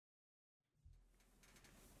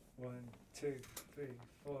One, two, three,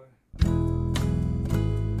 four.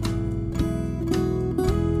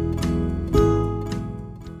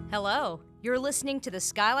 Hello, you're listening to the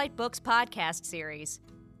Skylight Books podcast series.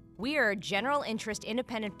 We are a general interest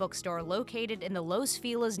independent bookstore located in the Los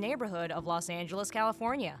Feliz neighborhood of Los Angeles,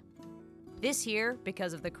 California. This year,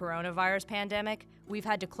 because of the coronavirus pandemic, we've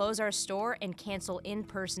had to close our store and cancel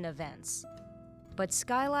in-person events. But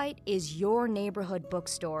Skylight is your neighborhood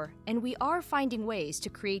bookstore, and we are finding ways to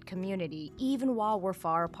create community even while we're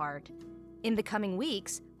far apart. In the coming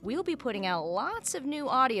weeks, we'll be putting out lots of new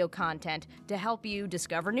audio content to help you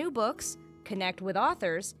discover new books, connect with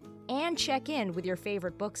authors, and check in with your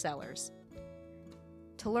favorite booksellers.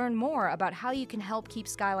 To learn more about how you can help keep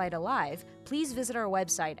Skylight alive, please visit our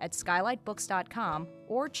website at skylightbooks.com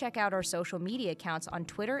or check out our social media accounts on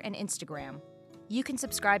Twitter and Instagram. You can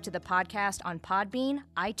subscribe to the podcast on Podbean,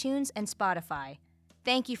 iTunes, and Spotify.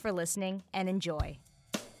 Thank you for listening and enjoy.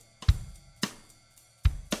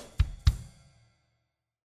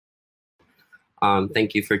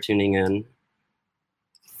 Thank you for tuning in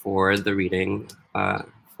for the reading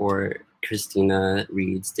for Christina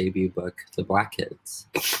Reed's debut book, The Black Kids.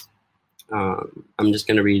 I'm just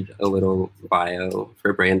going to read a little bio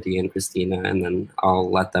for Brandy and Christina, and then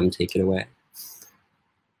I'll let them take it away.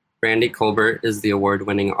 Brandy Colbert is the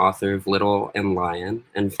award-winning author of Little and Lion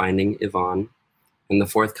and Finding Yvonne, and the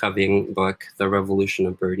forthcoming book, The Revolution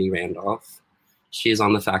of Birdie Randolph. She is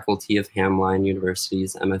on the faculty of Hamline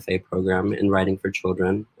University's MFA program in Writing for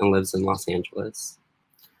Children and lives in Los Angeles.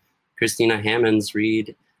 Christina Hammonds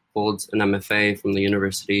Reed holds an MFA from the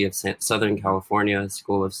University of Southern California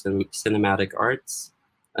School of Cinematic Arts.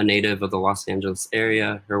 A native of the Los Angeles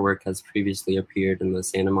area, her work has previously appeared in the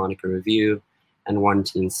Santa Monica Review and One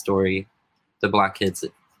Teen Story. The Black Kids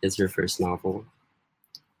is her first novel.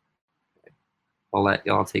 I'll let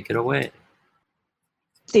y'all take it away.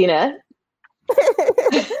 Christina.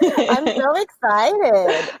 I'm so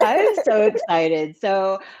excited. I'm so excited.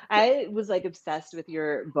 So I was like obsessed with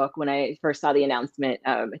your book when I first saw the announcement.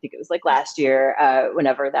 I think it was like last year,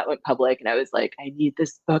 whenever that went public, and I was like, I need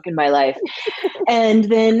this book in my life. And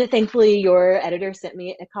then thankfully your editor sent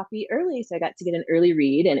me a copy early, so I got to get an early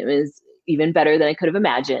read, and it was even better than I could have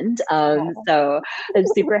imagined. So I'm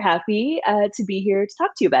super happy to be here to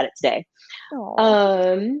talk to you about it today.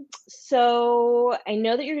 So I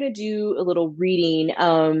know that you're going to do a little reading.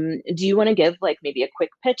 Do you want to give like maybe a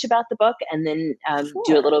quick pitch about the book and then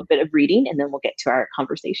do a little bit of reading, and then we'll get to our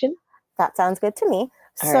conversation? That sounds good to me.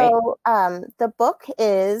 The book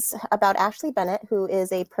is about Ashley Bennett, who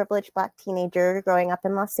is a privileged Black teenager growing up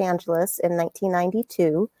in Los Angeles in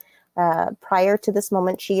 1992. Prior to this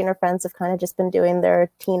moment, she and her friends have kind of just been doing their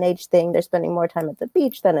teenage thing. They're spending more time at the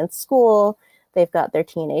beach than in school. They've got their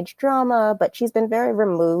teenage drama, but she's been very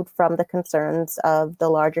removed from the concerns of the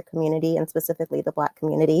larger community, and specifically the Black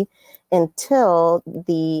community, until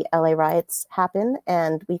the LA riots happen.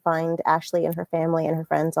 And we find Ashley and her family and her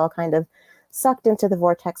friends all kind of sucked into the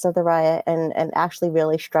vortex of the riot, and Ashley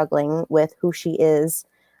really struggling with who she is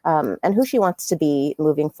and who she wants to be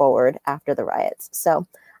moving forward after the riots. So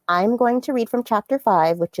I'm going to read from chapter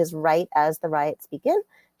 5, which is right as the riots begin.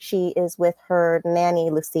 She is with her nanny,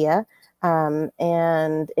 Lucia,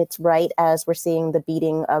 and it's right as we're seeing the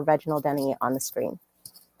beating of Reginald Denny on the screen.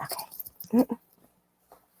 Okay.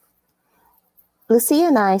 Lucia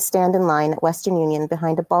and I stand in line at Western Union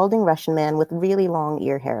behind a balding Russian man with really long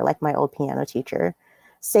ear hair, like my old piano teacher.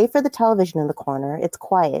 Save for the television in the corner, it's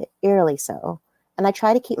quiet, eerily so, and I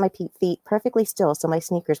try to keep my feet perfectly still so my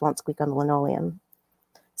sneakers won't squeak on the linoleum.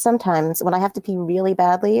 Sometimes, when I have to pee really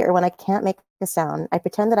badly or when I can't make a sound, I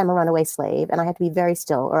pretend that I'm a runaway slave and I have to be very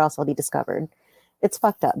still or else I'll be discovered. It's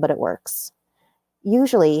fucked up, but it works.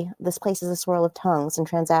 Usually, this place is a swirl of tongues and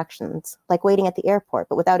transactions, like waiting at the airport,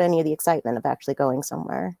 but without any of the excitement of actually going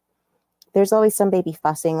somewhere. There's always some baby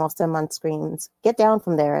fussing while someone screams, "Get down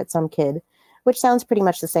from there," at some kid, which sounds pretty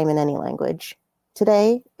much the same in any language.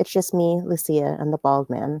 Today, it's just me, Lucia, and the bald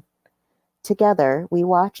man. Together, we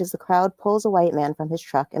watch as the crowd pulls a white man from his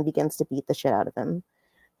truck and begins to beat the shit out of him.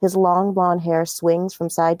 His long blonde hair swings from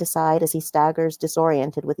side to side as he staggers,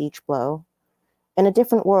 disoriented with each blow. In a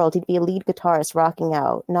different world, he'd be a lead guitarist rocking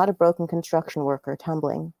out, not a broken construction worker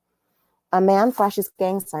tumbling. A man flashes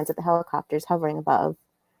gang signs at the helicopters hovering above.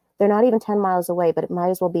 They're not even 10 miles away, but it might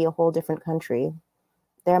as well be a whole different country.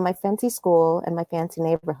 There are my fancy school and my fancy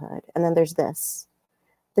neighborhood, and then there's this.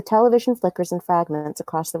 The television flickers in fragments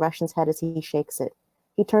across the Russian's head as he shakes it.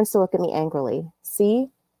 He turns to look at me angrily. "See?"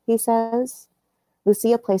 he says.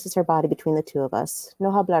 Lucia places her body between the two of us. "No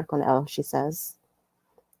hablar con él," she says.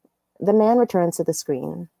 The man returns to the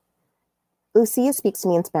screen. Lucia speaks to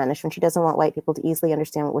me in Spanish when she doesn't want white people to easily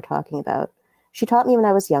understand what we're talking about. She taught me when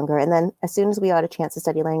I was younger, and then as soon as we got a chance to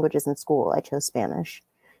study languages in school, I chose Spanish.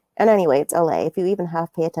 And anyway, it's LA. If you even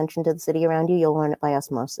half pay attention to the city around you, you'll learn it by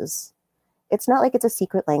osmosis. It's not like it's a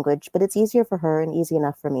secret language, but it's easier for her and easy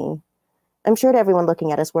enough for me. I'm sure to everyone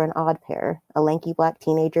looking at us, we're an odd pair, a lanky black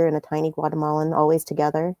teenager and a tiny Guatemalan always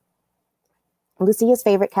together. Lucia's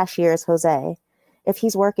favorite cashier is Jose. If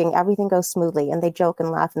he's working, everything goes smoothly, and they joke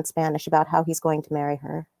and laugh in Spanish about how he's going to marry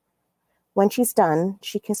her. When she's done,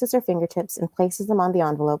 she kisses her fingertips and places them on the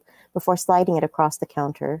envelope before sliding it across the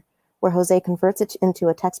counter, where Jose converts it into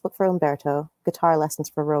a textbook for Umberto, guitar lessons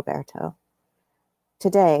for Roberto.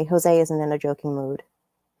 Today, Jose isn't in a joking mood.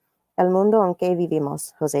 El mundo en que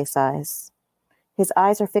vivimos, Jose sighs. His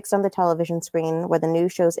eyes are fixed on the television screen, where the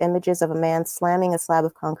news shows images of a man slamming a slab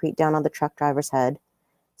of concrete down on the truck driver's head.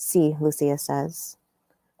 See, Lucia says.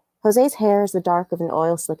 Jose's hair is the dark of an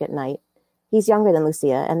oil slick at night. He's younger than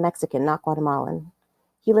Lucia and Mexican, not Guatemalan.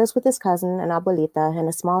 He lives with his cousin and abuelita in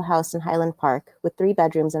a small house in Highland Park with 3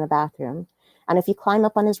 bedrooms and a bathroom. And if you climb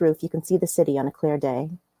up on his roof, you can see the city on a clear day.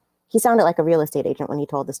 He sounded like a real estate agent when he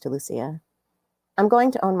told this to Lucia. I'm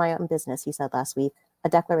going to own my own business, he said last week. A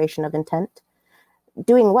declaration of intent.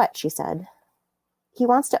 Doing what, she said. He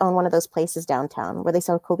wants to own one of those places downtown where they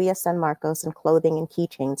sell Cobias San Marcos and clothing and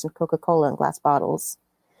keychains and Coca-Cola in glass bottles.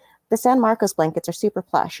 The San Marcos blankets are super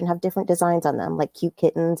plush and have different designs on them, like cute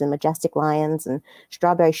kittens and majestic lions and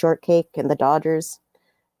strawberry shortcake and the Dodgers.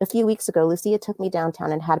 A few weeks ago, Lucia took me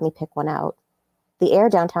downtown and had me pick one out. The air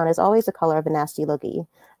downtown is always the color of a nasty loogie,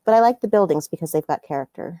 but I like the buildings because they've got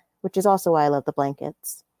character, which is also why I love the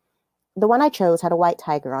blankets. The one I chose had a white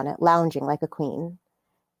tiger on it, lounging like a queen.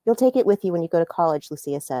 You'll take it with you when you go to college,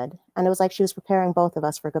 Lucia said, and it was like she was preparing both of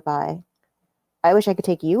us for goodbye. I wish I could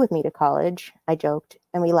take you with me to college, I joked,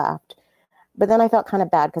 and we laughed. But then I felt kind of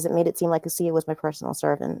bad because it made it seem like Lucia was my personal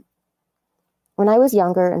servant. When I was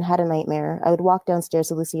younger and had a nightmare, I would walk downstairs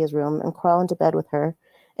to Lucia's room and crawl into bed with her,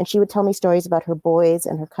 and she would tell me stories about her boys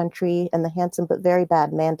and her country and the handsome but very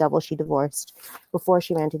bad man double she divorced before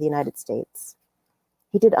she ran to the United States.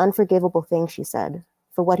 He did unforgivable things, she said,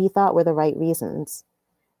 for what he thought were the right reasons.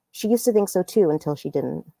 She used to think so too until she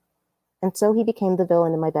didn't. And so he became the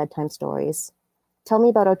villain in my bedtime stories. Tell me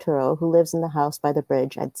about Arturo, who lives in the house by the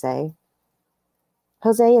bridge, I'd say.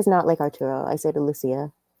 Jose is not like Arturo, I say to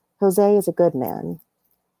Lucia. Jose is a good man.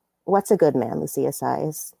 What's a good man, Lucia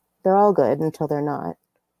sighs. They're all good until they're not.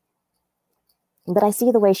 But I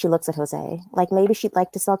see the way she looks at Jose, like maybe she'd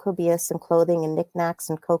like to sell Cobias and clothing and knickknacks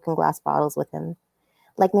and Coke and glass bottles with him.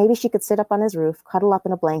 Like maybe she could sit up on his roof, cuddle up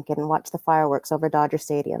in a blanket, and watch the fireworks over Dodger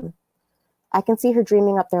Stadium. I can see her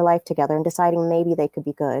dreaming up their life together and deciding maybe they could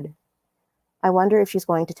be good. I wonder if she's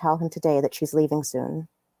going to tell him today that she's leaving soon.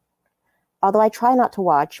 Although I try not to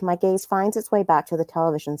watch, my gaze finds its way back to the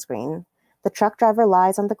television screen. The truck driver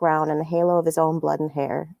lies on the ground in a halo of his own blood and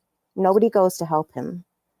hair. Nobody goes to help him.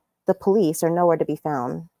 The police are nowhere to be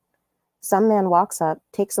found. Some man walks up,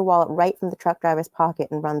 takes a wallet right from the truck driver's pocket,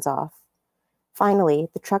 and runs off. Finally,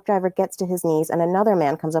 the truck driver gets to his knees, and another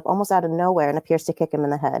man comes up almost out of nowhere and appears to kick him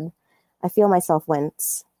in the head. I feel myself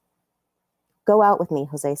wince. Go out with me,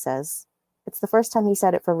 Jose says. It's the first time he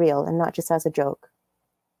said it for real and not just as a joke.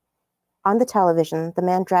 On the television, the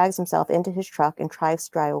man drags himself into his truck and tries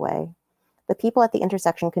to drive away. The people at the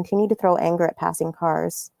intersection continue to throw anger at passing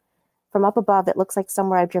cars. From up above, it looks like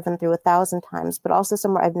somewhere I've driven through 1,000 times, but also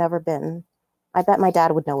somewhere I've never been. I bet my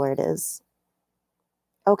dad would know where it is.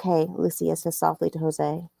 Okay, Lucia says softly to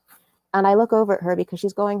Jose. And I look over at her because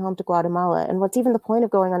she's going home to Guatemala, and what's even the point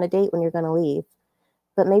of going on a date when you're going to leave?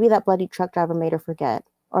 But maybe that bloody truck driver made her forget.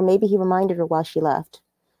 Or maybe he reminded her while she left.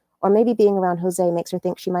 Or maybe being around Jose makes her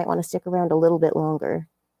think she might want to stick around a little bit longer.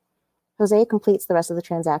 Jose completes the rest of the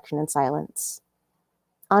transaction in silence.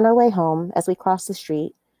 On our way home, as we cross the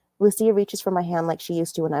street, Lucia reaches for my hand like she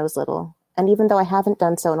used to when I was little, and even though I haven't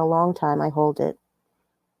done so in a long time, I hold it.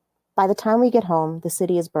 By the time we get home, the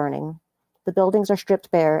city is burning. The buildings are stripped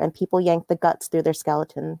bare, and people yank the guts through their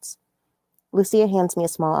skeletons. Lucia hands me a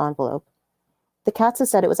small envelope. The Katzes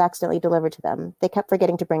said it was accidentally delivered to them. They kept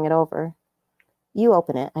forgetting to bring it over. You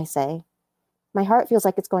open it, I say. My heart feels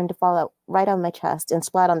like it's going to fall out right on my chest and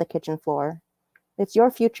splat on the kitchen floor. It's your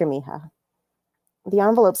future, mija. The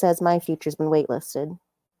envelope says my future's been waitlisted.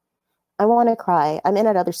 I want to cry. I'm in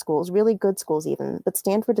at other schools, really good schools even, but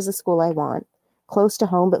Stanford is a school I want. Close to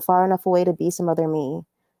home, but far enough away to be some other me.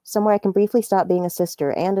 Somewhere I can briefly stop being a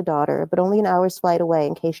sister and a daughter, but only an hour's flight away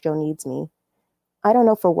in case Joe needs me. I don't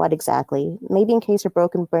know for what exactly. Maybe in case her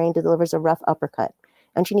broken brain delivers a rough uppercut,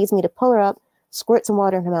 and she needs me to pull her up, squirt some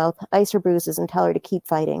water in her mouth, ice her bruises, and tell her to keep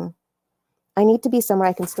fighting. I need to be somewhere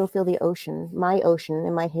I can still feel the ocean, my ocean,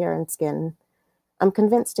 in my hair and skin. I'm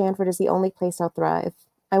convinced Stanford is the only place I'll thrive.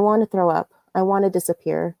 I want to throw up. I want to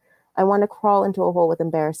disappear. I want to crawl into a hole with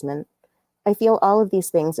embarrassment. I feel all of these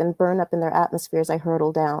things and burn up in their atmosphere as I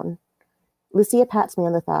hurtle down. Lucia pats me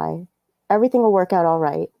on the thigh. Everything will work out all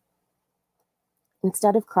right.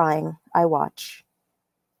 Instead of crying, I watch.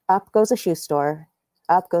 Up goes a shoe store.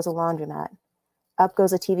 Up goes a laundromat. Up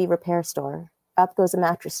goes a TV repair store. Up goes a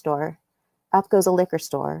mattress store. Up goes a liquor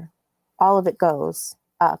store. All of it goes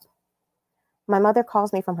up. My mother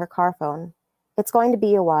calls me from her car phone. It's going to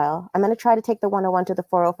be a while. I'm going to try to take the 101 to the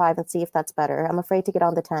 405 and see if that's better. I'm afraid to get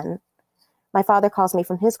on the 10. My father calls me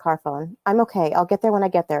from his car phone. I'm okay. I'll get there when I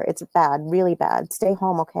get there. It's bad, really bad. Stay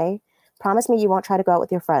home, okay? Promise me you won't try to go out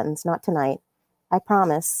with your friends. Not tonight. I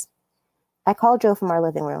promise. I call Jo from our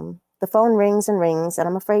living room. The phone rings, and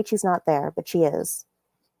I'm afraid she's not there, but she is.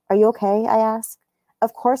 Are you okay? I ask.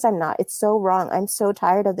 Of course I'm not. It's so wrong. I'm so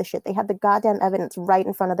tired of this shit. They had the goddamn evidence right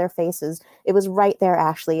in front of their faces. It was right there,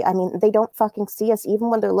 Ashley. I mean, they don't fucking see us even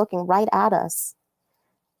when they're looking right at us.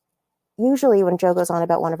 Usually when Jo goes on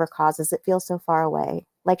about one of her causes, it feels so far away.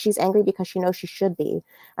 Like she's angry because she knows she should be,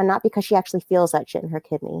 and not because she actually feels that shit in her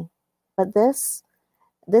kidney. But this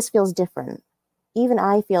feels different. Even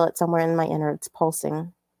I feel it somewhere in my innards,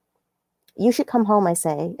 pulsing. You should come home, I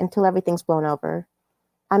say, until everything's blown over.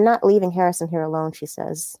 I'm not leaving Harrison here alone, she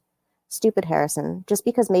says. Stupid Harrison. Just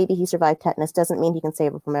because maybe he survived tetanus doesn't mean he can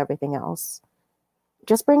save her from everything else.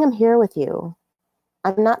 Just bring him here with you.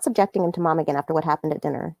 I'm not subjecting him to Mom again after what happened at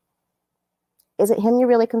dinner. Is it him you're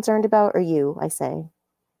really concerned about, or you? I say.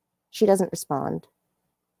 She doesn't respond.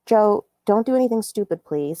 Jo, don't do anything stupid,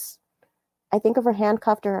 please. I think of her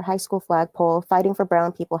handcuffed to her high school flagpole, fighting for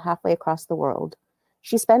brown people halfway across the world.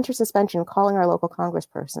 She spent her suspension calling our local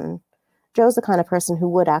congressperson. Jo's the kind of person who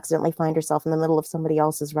would accidentally find herself in the middle of somebody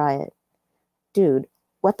else's riot. Dude,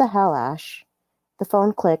 what the hell, Ash? The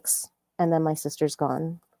phone clicks, and then my sister's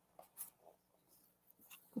gone.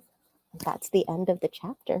 That's the end of the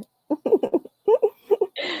chapter.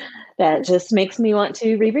 That just makes me want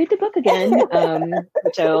to reread the book again,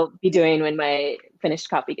 which I'll be doing when my finished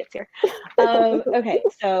copy gets here. Okay,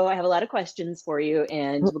 so I have a lot of questions for you,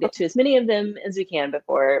 and we'll get to as many of them as we can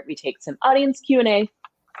before we take some audience Q&A.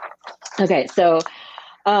 Okay, so,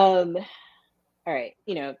 all right,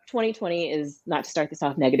 2020 is, not to start this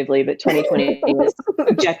off negatively, but 2020 was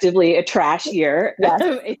objectively a trash year. Yes.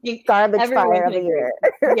 I think Garbage fire of the year.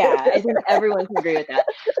 Yeah, I think everyone can agree with that.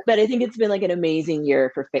 But I think it's been like an amazing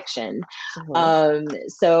year for fiction. Mm-hmm.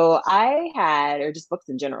 So I had, or just books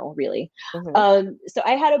in general, really. Mm-hmm. So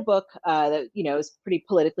I had a book that, is pretty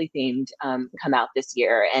politically themed come out this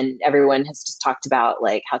year. And everyone has just talked about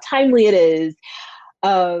like how timely it is.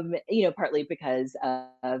 Partly because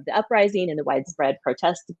of the uprising and the widespread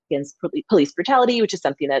protests against police brutality, which is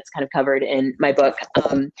something that's kind of covered in my book.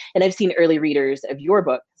 And I've seen early readers of your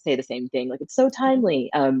book say the same thing, like it's so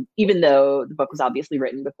timely, even though the book was obviously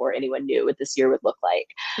written before anyone knew what this year would look like.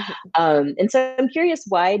 And so I'm curious,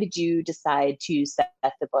 why did you decide to set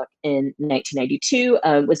the book in 1992?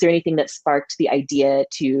 Was there anything that sparked the idea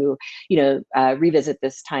to, revisit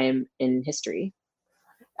this time in history?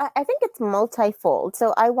 I think it's multifold.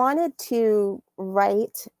 So I wanted to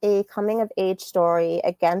write a coming of age story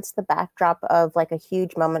against the backdrop of like a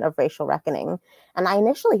huge moment of racial reckoning. And I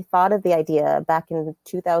initially thought of the idea back in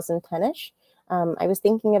 2010-ish. I was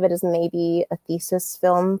thinking of it as maybe a thesis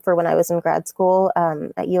film for when I was in grad school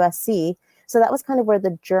at USC. So that was kind of where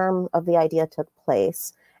the germ of the idea took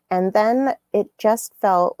place. And then it just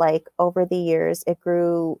felt like over the years, it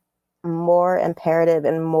grew more imperative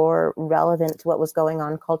and more relevant to what was going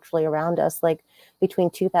on culturally around us. Like between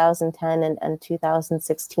 2010 and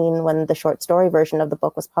 2016, when the short story version of the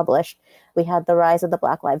book was published, we had the rise of the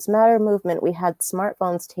Black Lives Matter movement. We had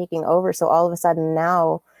smartphones taking over. So all of a sudden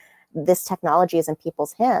now this technology is in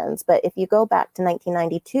people's hands. But if you go back to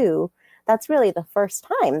 1992, that's really the first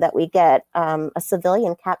time that we get a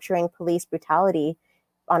civilian capturing police brutality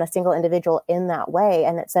on a single individual in that way,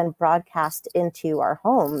 and it's then broadcast into our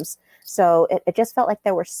homes. So it just felt like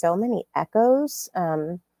there were so many echoes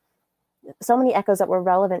that were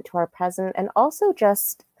relevant to our present, and also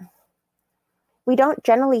just, we don't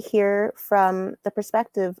generally hear from the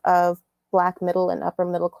perspective of Black middle and upper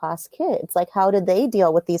middle class kids. Like, how did they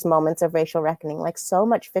deal with these moments of racial reckoning? Like, so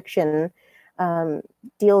much fiction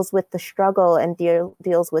deals with the struggle and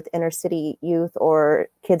deals with inner city youth or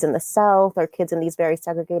kids in the South or kids in these very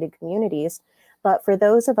segregated communities. But for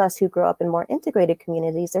those of us who grow up in more integrated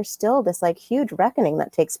communities, there's still this like huge reckoning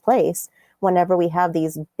that takes place whenever we have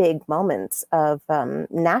these big moments of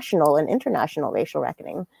national and international racial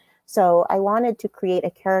reckoning. So I wanted to create a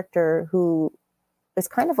character who is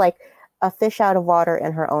kind of like a fish out of water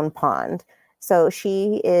in her own pond. So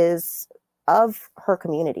she is of her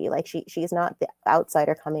community. Like she's not the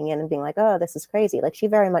outsider coming in and being like, oh, this is crazy. Like she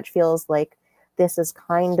very much feels like this is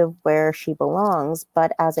kind of where she belongs.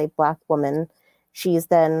 But as a Black woman, she's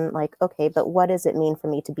then like, okay, but what does it mean for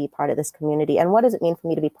me to be part of this community? And what does it mean for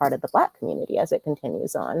me to be part of the Black community as it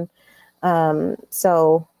continues on?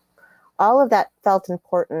 So all of that felt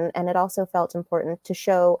important. And it also felt important to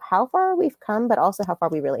show how far we've come, but also how far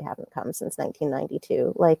we really haven't come since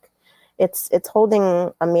 1992. Like it's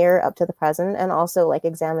holding a mirror up to the present and also like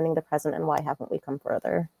examining the present and why haven't we come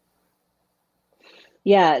further?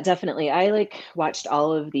 Yeah, definitely. I like watched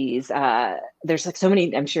all of these. There's like so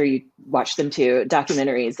many, I'm sure you watched them too,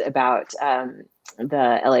 documentaries about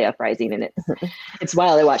the LA uprising. And it's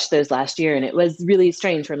wild. I watched those last year and it was really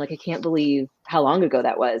strange where I'm like, I can't believe how long ago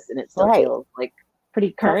that was. And it still feels like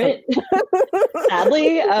pretty current,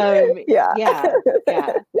 sadly. Yeah.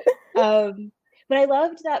 But I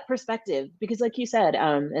loved that perspective because like you said,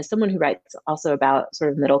 as someone who writes also about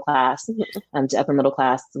sort of middle class to upper middle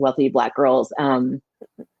class, wealthy Black girls,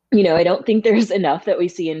 you know, I don't think there's enough that we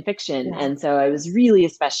see in fiction. Yeah. And so I was really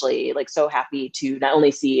especially like so happy to not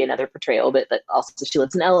only see another portrayal, but that also she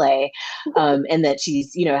lives in LA and that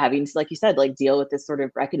she's, you know, having to, like you said, like deal with this sort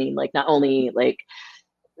of reckoning, like not only like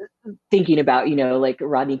thinking about, you know, like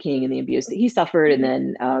Rodney King and the abuse that he suffered and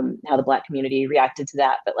then how the Black community reacted to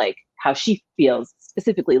that, but like how she feels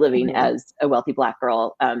specifically living as a wealthy Black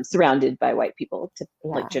girl surrounded by white people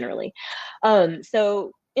like generally.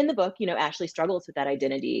 So in the book, you know, Ashley struggles with that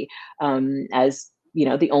identity as, you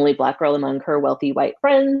know, the only Black girl among her wealthy white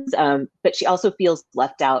friends. But she also feels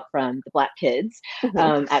left out from the Black kids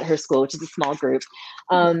at her school, which is a small group.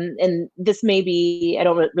 And this may be, I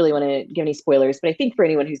don't really want to give any spoilers, but I think for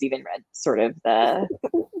anyone who's even read sort of the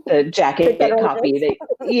jacket copy,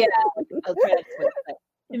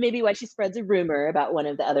 and maybe why she spreads a rumor about one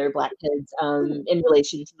of the other Black kids in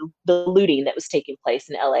relation to the looting that was taking place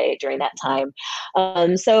in LA during that time.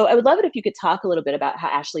 So I would love it if you could talk a little bit about how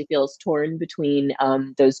Ashley feels torn between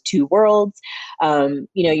those two worlds. You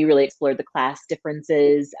know, you really explored the class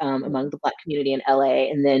differences among the Black community in LA.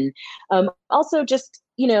 And then also just,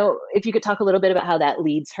 you know, if you could talk a little bit about how that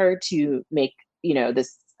leads her to make, you know,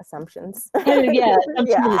 this assumptions. Statement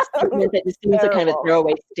that just seems like kind of a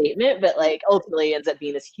throwaway statement, but like ultimately ends up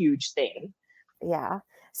being this huge thing. Yeah.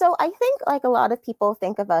 So I think like a lot of people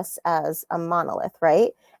think of us as a monolith,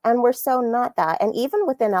 right? And we're so not that. And even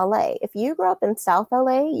within LA, if you grow up in South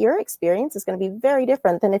LA, your experience is going to be very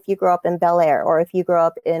different than if you grow up in Bel Air or if you grow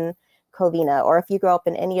up in Covina or if you grow up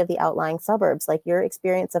in any of the outlying suburbs. Like your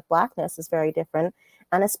experience of Blackness is very different.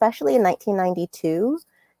 And especially in 1992,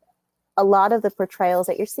 a lot of the portrayals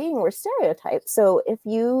that you're seeing were stereotypes. So if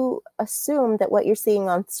you assume that what you're seeing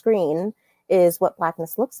on screen is what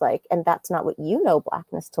Blackness looks like, and that's not what you know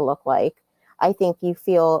Blackness to look like, I think you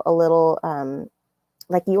feel a little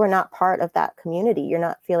like you are not part of that community. You're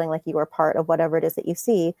not feeling like you are part of whatever it is that you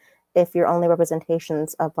see if your only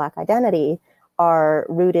representations of Black identity are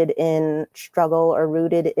rooted in struggle or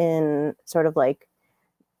rooted in sort of like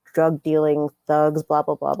drug dealing thugs, blah,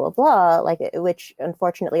 blah, blah, blah, blah, like which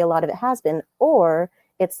unfortunately a lot of it has been, or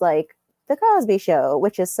it's like the Cosby Show,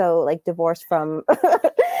 which is so like divorced from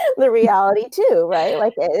the reality too, right?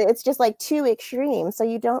 Like it's just like too extreme. So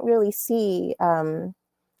you don't really see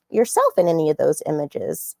yourself in any of those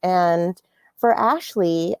images. And for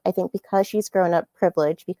Ashley, I think because she's grown up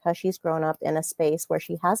privileged, because she's grown up in a space where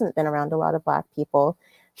she hasn't been around a lot of Black people,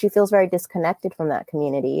 she feels very disconnected from that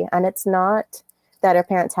community. And it's not that her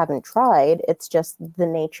parents haven't tried. It's just the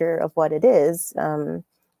nature of what it is.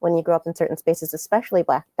 When you grow up in certain spaces, especially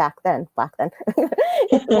back then, back then,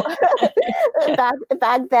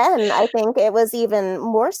 I think it was even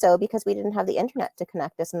more so because we didn't have the internet to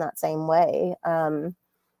connect us in that same way.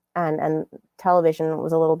 And television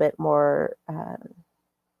was a little bit more,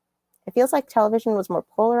 it feels like television was more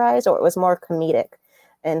polarized, or it was more comedic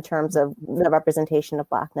in terms of the representation of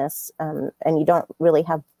Blackness. And you don't really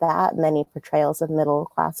have that many portrayals of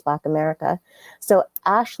middle-class Black America. So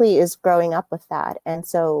Ashley is growing up with that. And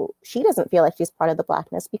so she doesn't feel like she's part of the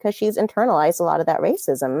Blackness because she's internalized a lot of that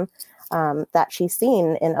racism that she's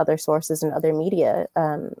seen in other sources and other media.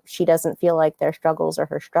 She doesn't feel like their struggles are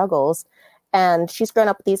her struggles. And she's grown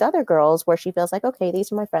up with these other girls where she feels like, okay,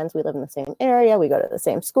 these are my friends. We live in the same area. We go to the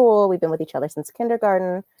same school. We've been with each other since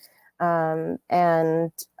kindergarten.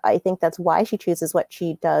 And I think that's why she chooses what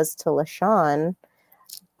she does to LaShawn.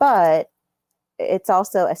 But it's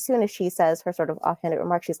also, as soon as she says her sort of offhanded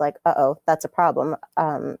remark, she's like, uh-oh, that's a problem.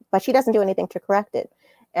 But she doesn't do anything to correct it.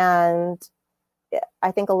 And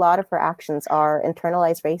I think a lot of her actions are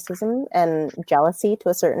internalized racism and jealousy to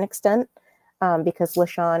a certain extent. Because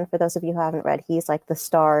LaShawn, for those of you who haven't read, he's like the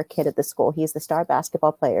star kid at the school. He's the star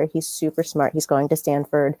basketball player. He's super smart. He's going to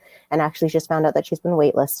Stanford, and actually just found out that she's been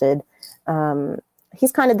waitlisted.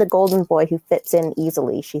 He's kind of the golden boy who fits in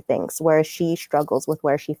easily, she thinks, whereas she struggles with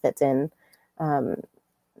where she fits in.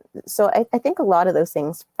 So I think a lot of those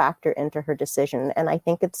things factor into her decision. And I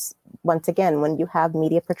think it's, once again, when you have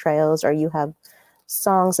media portrayals or you have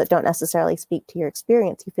songs that don't necessarily speak to your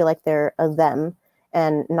experience, you feel like they're a them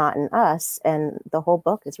and not an us. And the whole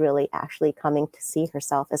book is really Ashley coming to see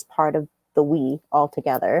herself as part of the we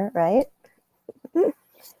altogether, right?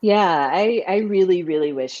 Yeah, I really,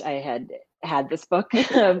 really wish I had this book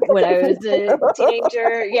when I was a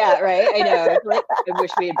teenager. Yeah, right. I know. I wish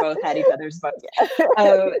we had both had each other's books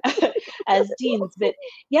as teens. But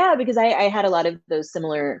yeah, because I had a lot of those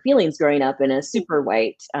similar feelings growing up in a super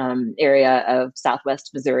white area of Southwest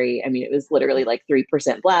Missouri. I mean, it was literally like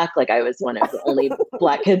 3% Black. Like I was one of the only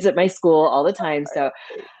Black kids at my school all the time. So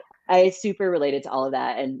I super related to all of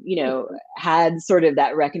that, and, you know, had sort of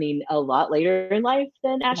that reckoning a lot later in life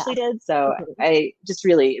than Ashley did. So I just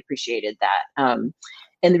really appreciated that.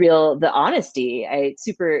 And the honesty, I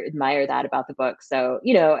super admire that about the book. So,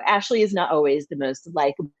 you know, Ashley is not always the most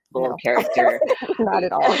likable character. Not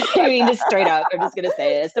at all. I mean, just straight up, I'm just going to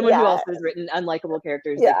say it. As someone who also has written unlikable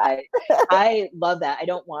characters, like, I love that. I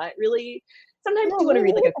don't want really, sometimes you want to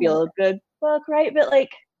read like a feel-good book, right? But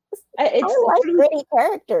like, I like gritty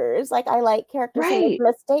characters. Like I like characters who make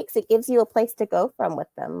mistakes. It gives you a place to go from with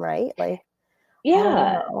them, right? Like,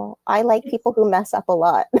 I like people who mess up a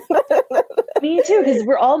lot. Me too, because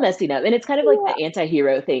we're all messing up, and it's kind of like the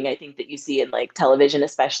anti-hero thing I think that you see in like television,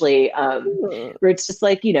 especially where it's just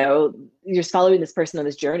like, you know, you're just following this person on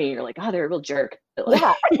this journey, and you're like, oh, they're a real jerk. But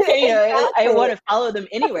like, you know, I want to follow them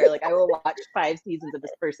anywhere. Like I will watch 5 seasons of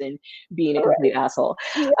this person being a complete asshole.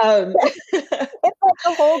 It's like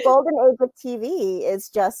the whole golden age of TV is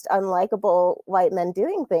just unlikable white men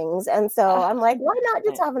doing things, and so I'm like, why not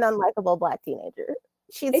just have an unlikable Black teenager?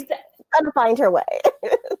 She's gonna find her way.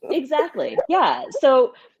 Exactly. Yeah.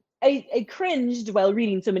 So I cringed while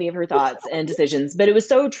reading so many of her thoughts and decisions, but it was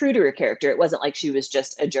so true to her character. It wasn't like she was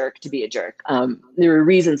just a jerk to be a jerk. There were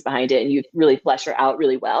reasons behind it, and you really flesh her out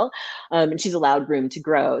really well. And she's allowed room to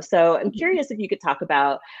grow. So I'm curious if you could talk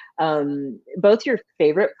about both your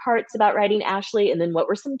favorite parts about writing Ashley, and then what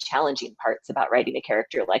were some challenging parts about writing a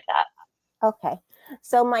character like that? Okay.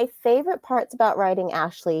 So my favorite parts about writing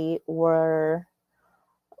Ashley were,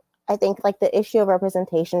 I think, like the issue of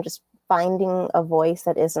representation, just finding a voice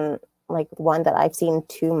that isn't like one that I've seen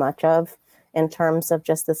too much of in terms of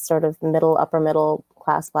just this sort of upper middle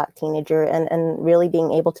class Black teenager, and really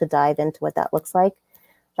being able to dive into what that looks like.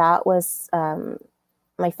 That was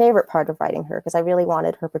my favorite part of writing her, because I really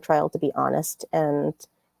wanted her portrayal to be honest and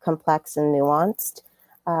complex and nuanced.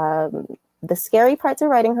 The scary parts of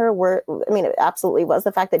writing her were, I mean, it absolutely was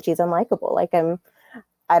the fact that she's unlikable. Like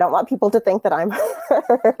I don't want people to think that I'm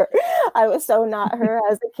her. I was so not her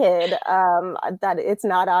as a kid, that it's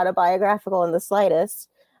not autobiographical in the slightest.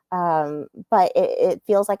 But it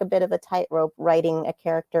feels like a bit of a tightrope writing a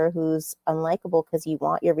character who's unlikable, because you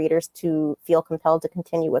want your readers to feel compelled to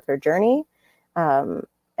continue with her journey. And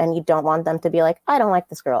you don't want them to be like, I don't like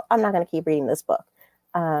this girl, I'm not going to keep reading this book.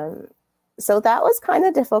 So that was kind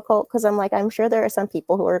of difficult, because I'm like, I'm sure there are some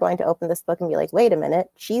people who are going to open this book and be like, wait a minute,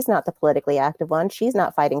 she's not the politically active one. She's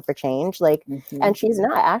not fighting for change. Like, and she's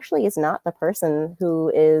not, Ashley is not the person who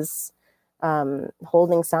is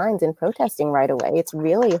holding signs and protesting right away. It's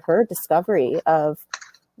really her discovery of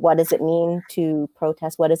what does it mean to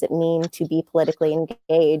protest? What does it mean to be politically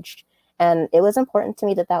engaged? And it was important to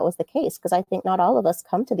me that that was the case, because I think not all of us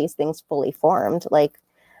come to these things fully formed. Like,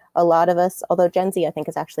 a lot of us, although Gen Z, I think,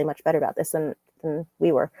 is actually much better about this than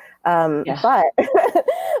we were. But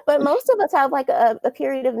most of us have like a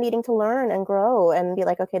period of needing to learn and grow and be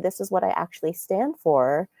like, okay, this is what I actually stand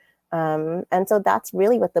for. And so that's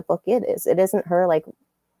really what the book is. It isn't her like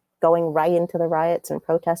going right into the riots and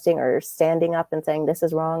protesting or standing up and saying this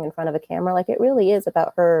is wrong in front of a camera. Like, it really is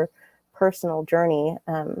about her personal journey.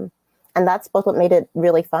 And that's both what made it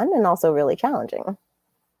really fun and also really challenging.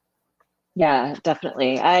 Yeah,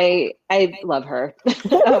 definitely. I love her.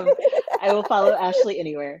 I will follow Ashley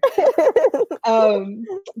anywhere.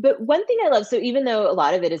 But one thing I love, so even though a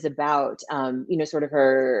lot of it is about, you know, sort of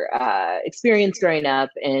her experience growing up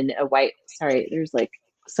in a white, sorry, there's like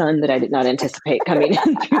sun that I did not anticipate coming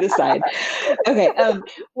in through the side. Okay.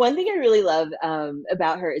 One thing I really love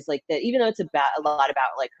about her is like that, even though it's about a lot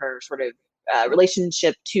about like her sort of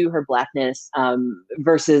relationship to her Blackness,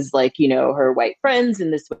 versus like, you know, her white friends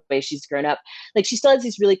and this way she's grown up. Like she still has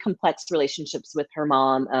these really complex relationships with her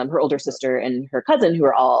mom, her older sister, and her cousin, who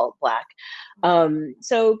are all Black.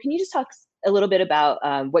 So can you just talk a little bit about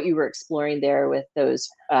what you were exploring there with those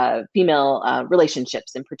female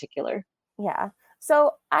relationships in particular? Yeah.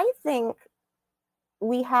 So I think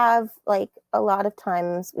we have, like, a lot of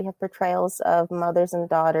times we have portrayals of mothers and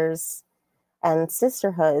daughters and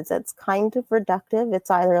sisterhoods. It's kind of reductive. It's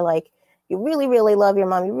either like you really, really love your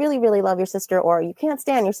mom, you really, really love your sister, or you can't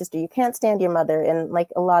stand your sister, you can't stand your mother. And like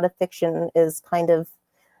a lot of fiction is kind of,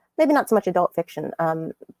 maybe not so much adult fiction,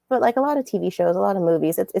 but like a lot of TV shows, a lot of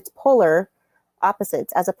movies, it's polar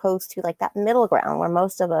opposites, as opposed to like that middle ground where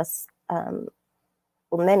most of us, well,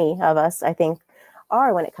 many of us, I think,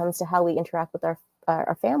 are when it comes to how we interact with our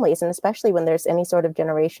families, and especially when there's any sort of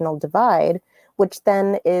generational divide, which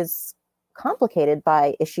then is complicated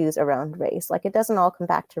by issues around race. Like it doesn't all come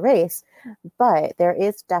back to race, but there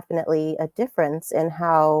is definitely a difference in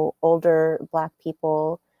how older Black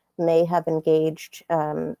people may have engaged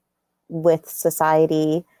with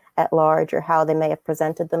society at large, or how they may have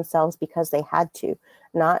presented themselves because they had to,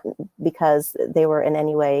 not because they were in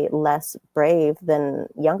any way less brave than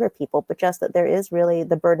younger people, but just that there is really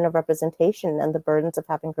the burden of representation and the burdens of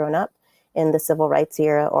having grown up in the civil rights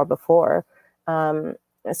era or before.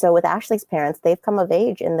 So with Ashley's parents, they've come of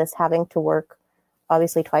age in this having to work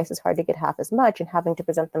obviously twice as hard to get half as much, and having to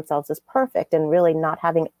present themselves as perfect, and really not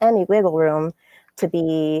having any wiggle room to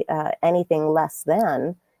be anything less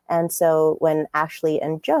than. And so when Ashley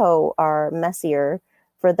and Joe are messier,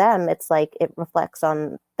 for them, it's like it reflects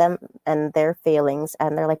on them and their failings.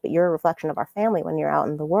 And they're like, but you're a reflection of our family when you're out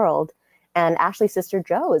in the world. And Ashley's sister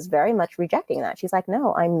Jo is very much rejecting that. She's like,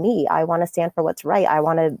 no, I'm me. I want to stand for what's right. I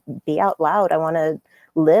want to be out loud. I want to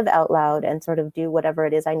live out loud and sort of do whatever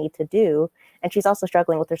it is I need to do. And she's also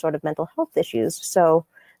struggling with her sort of mental health issues. So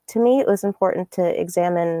to me, it was important to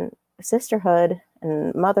examine sisterhood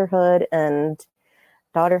and motherhood and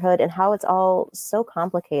daughterhood and how it's all so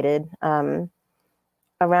complicated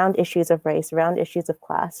around issues of race, around issues of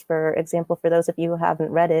class. For example, for those of you who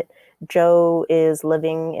haven't read it, Jo is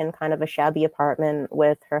living in kind of a shabby apartment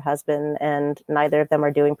with her husband, and neither of them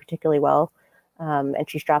are doing particularly well. And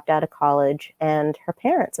she's dropped out of college. And her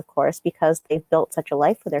parents, of course, because they've built such a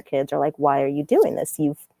life for their kids, are like, why are you doing this?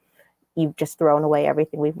 You've just thrown away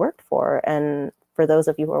everything we've worked for. And for those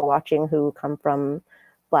of you who are watching who come from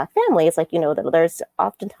Black families, like, you know, that there's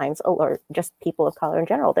oftentimes, or just people of color in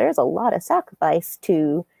general, there's a lot of sacrifice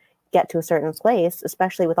to get to a certain place,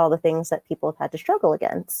 especially with all the things that people have had to struggle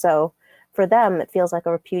against. So for them, it feels like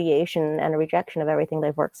a repudiation and a rejection of everything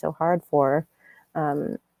they've worked so hard for.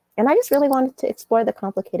 And I just really wanted to explore the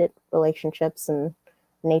complicated relationships and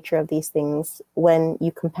nature of these things when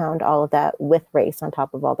you compound all of that with race on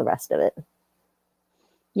top of all the rest of it.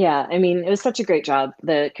 Yeah, I mean, it was such a great job.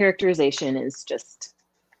 The characterization is just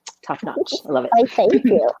top notch. I love it. I thank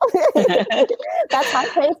you. That's high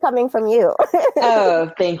praise coming from you.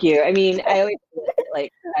 Oh, thank you. I mean, I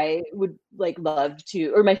would love to,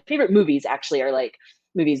 or my favorite movies actually are like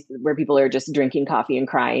movies where people are just drinking coffee and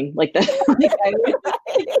crying. Like I would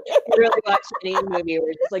really watch any movie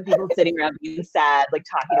where it's just like people sitting around being sad, like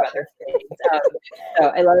talking about their feelings. So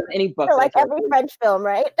I love any book. So like every French film,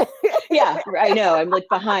 right? Yeah, I know. I'm like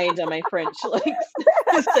behind on my French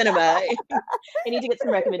cinema. I need to get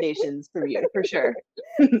some recommendations from you for sure.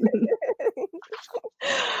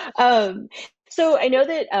 So I know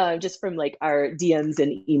that just from like our DMs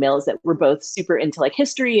and emails that we're both super into like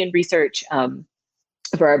history and research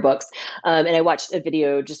for our books. And I watched a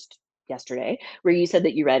video just yesterday where you said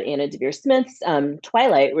that you read Anna Deavere Smith's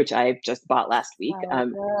Twilight, which I just bought last week.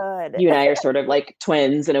 You and I are sort of like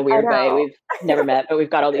twins in a weird way. We've never met, but we've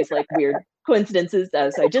got all these like weird coincidences.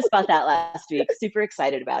 So I just bought that last week. Super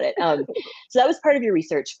excited about it. So that was part of your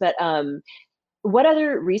research, but what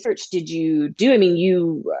other research did you do? I mean,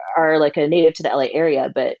 you are like a native to the LA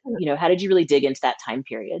area, but you know, how did you really dig into that time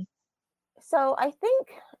period? So I think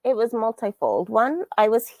it was multifold. One, I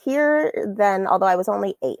was here then, although I was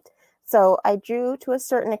only 8. So I drew to a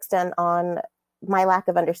certain extent on my lack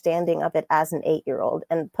of understanding of it as an 8-year-old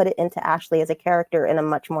and put it into Ashley as a character in a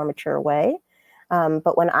much more mature way.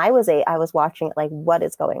 But when I was 8, I was watching it like, what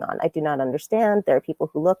is going on? I do not understand. There are people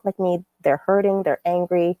who look like me. They're hurting. They're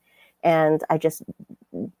angry. And I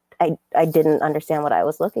didn't understand what I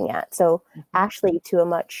was looking at. So Ashley, to a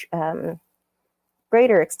much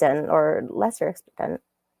greater extent or lesser extent,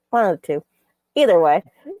 one of the two, either way,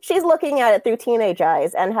 she's looking at it through teenage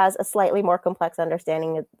eyes and has a slightly more complex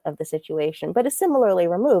understanding of the situation, but is similarly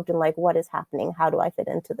removed in like, what is happening? How do I fit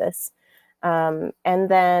into this? And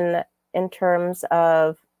then in terms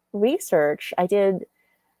of research,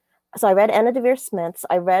 so I read Anna Deavere Smith's.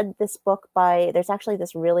 I read this book there's actually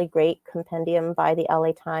this really great compendium by the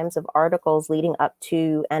LA Times of articles leading up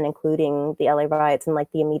to and including the LA riots and like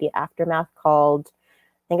the immediate aftermath I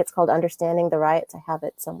think it's called Understanding the Riots. I have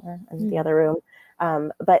it somewhere in the other room.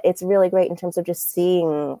 But it's really great in terms of just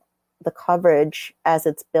seeing the coverage as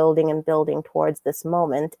it's building and building towards this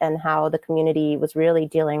moment, and how the community was really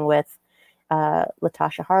dealing with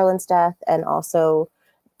Latasha Harlan's death, and also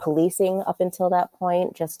policing up until that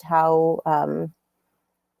point, just how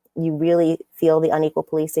you really feel the unequal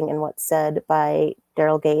policing in what's said by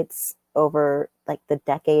Daryl Gates over like the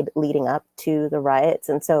decade leading up to the riots.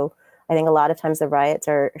 And so I think a lot of times the riots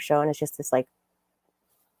are shown as just this like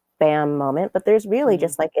bam moment, but there's really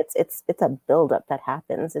just like it's a buildup that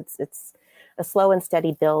happens. It's a slow and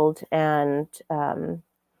steady build. And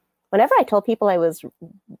whenever I told people I was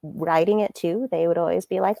writing it too, they would always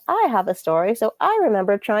be like, I have a story. So I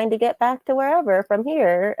remember trying to get back to wherever from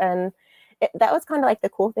here. And that was kind of like the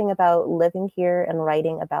cool thing about living here and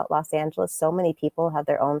writing about Los Angeles. So many people have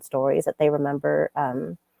their own stories that they remember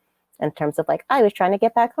in terms of like, I was trying to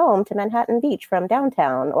get back home to Manhattan Beach from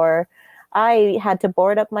downtown, or I had to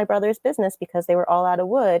board up my brother's business because they were all out of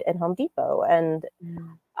wood at Home Depot. And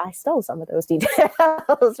I stole some of those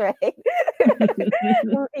details, right?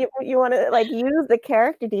 you want to like use the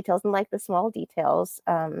character details and like the small details.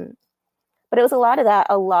 But it was a lot of that,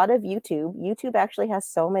 a lot of YouTube. YouTube actually has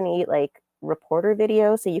so many like reporter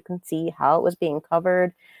videos, so you can see how it was being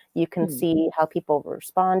covered. You can see how people were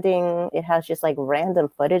responding. It has just like random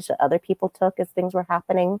footage that other people took as things were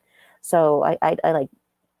happening. So I like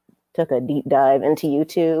took a deep dive into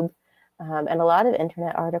YouTube and a lot of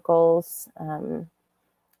internet articles.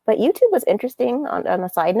 But YouTube was interesting on a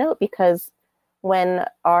side note, because when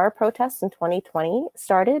our protests in 2020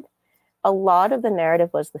 started, a lot of the narrative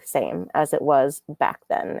was the same as it was back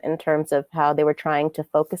then, in terms of how they were trying to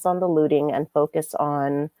focus on the looting and focus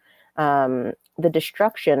on the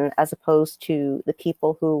destruction as opposed to the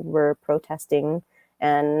people who were protesting.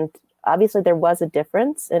 And obviously there was a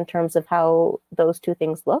difference in terms of how those two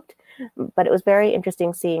things looked, but it was very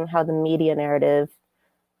interesting seeing how the media narrative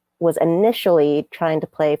was initially trying to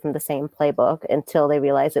play from the same playbook until they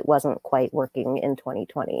realized it wasn't quite working in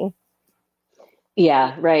 2020.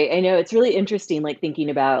 Yeah, right. I know it's really interesting, like thinking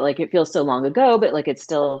about like it feels so long ago, but like it's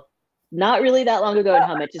still not really that long ago, and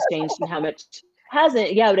how much has changed and how much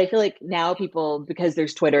hasn't. Yeah, but I feel like now people, because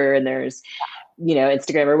there's Twitter and there's, you know,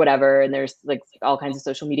 Instagram or whatever, and there's like all kinds of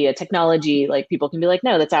social media technology, like people can be like,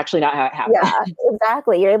 no, that's actually not how it happened. Yeah,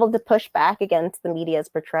 exactly. You're able to push back against the media's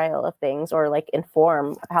portrayal of things, or like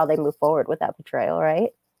inform how they move forward with that portrayal, right?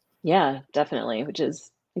 Yeah, definitely, which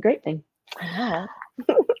is a great thing. Yeah.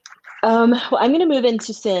 Well, I'm going to move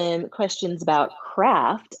into some questions about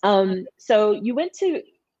craft. So you went to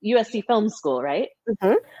USC Film School, right?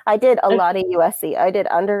 Mm-hmm. I did a lot of USC. I did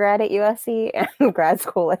undergrad at USC and grad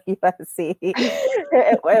school at USC.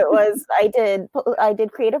 I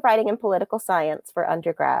did creative writing and political science for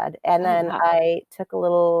undergrad, and then I took a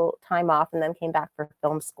little time off and then came back for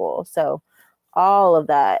film school. So all of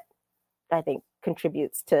that, I think,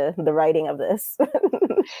 contributes to the writing of this.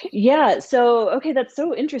 Yeah. So, okay, that's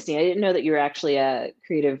so interesting. I didn't know that you were actually a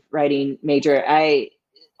creative writing major. I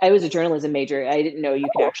was a journalism major. I didn't know you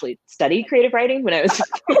could actually study creative writing when I was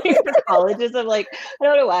in colleges. I'm like, I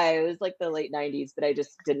don't know why. It was like the late 90s, but I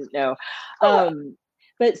just didn't know.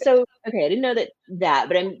 But so, okay, I didn't know that,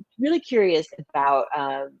 but I'm really curious about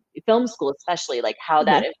film school, especially like how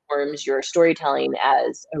that informs your storytelling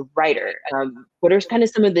as a writer. What are kind of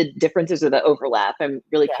some of the differences or the overlap? I'm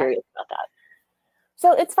really curious about that.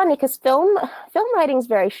 So it's funny because film writing is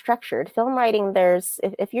very structured. Film writing,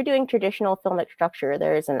 if you're doing traditional filmic structure,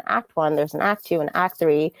 there's an act 1, there's an act 2, an act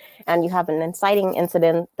 3, and you have an inciting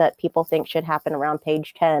incident that people think should happen around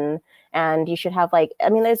page 10. And you should have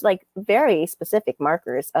there's like very specific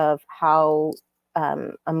markers of how a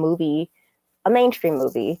mainstream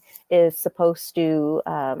movie is supposed to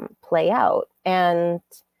play out. And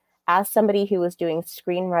as somebody who was doing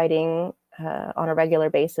screenwriting on a regular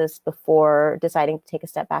basis before deciding to take a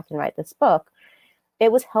step back and write this book,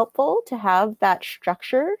 it was helpful to have that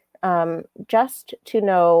structure, just to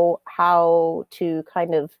know how to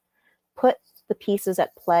kind of put the pieces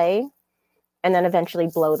at play and then eventually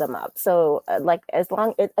blow them up. So I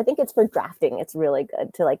think it's for drafting, it's really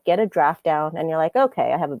good to like get a draft down and you're like,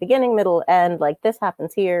 okay, I have a beginning, middle, end, like this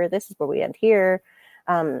happens here, this is where we end here.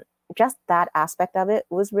 Just that aspect of it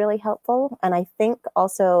was really helpful. And I think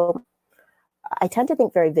also I tend to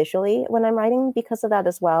think very visually when I'm writing because of that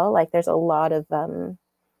as well. Like there's a lot of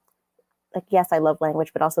like, yes, I love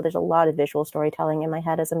language, but also there's a lot of visual storytelling in my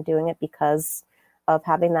head as I'm doing it because of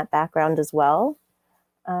having that background as well.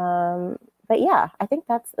 But yeah, I think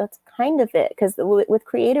that's kind of it. Because with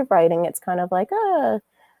creative writing, it's kind of like,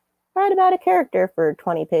 write about a character for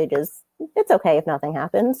 20 pages. It's okay if nothing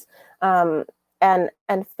happens. And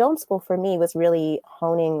film school for me was really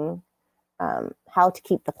honing how to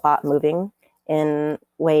keep the plot moving in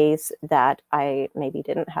ways that I maybe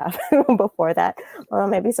didn't have before that. Well,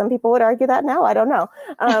 maybe some people would argue that now. I don't know.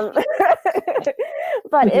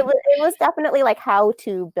 But it was definitely like how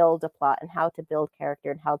to build a plot and how to build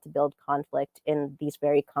character and how to build conflict in these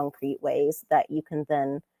very concrete ways that you can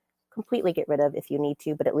then completely get rid of if you need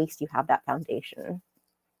to, but at least you have that foundation.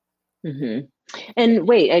 Mm-hmm. And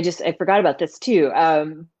wait, I forgot about this too.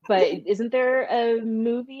 But isn't there a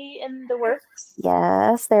movie in the works?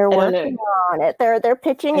 Yes, they're working on it. They're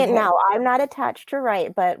pitching it now. I'm not attached to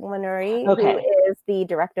write, but Winuri, who is the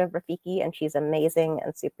director of Rafiki, and she's amazing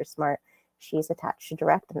and super smart, she's attached to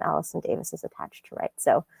direct, and Allison Davis is attached to write.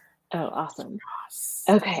 So, oh, awesome.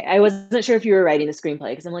 Okay, I wasn't sure if you were writing the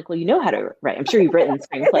screenplay because I'm like, well, you know how to write. I'm sure you've written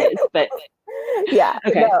screenplays, but yeah,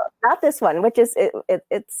 okay, no, not this one. Which is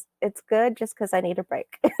it's good just because I need a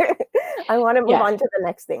break. I want to move on to the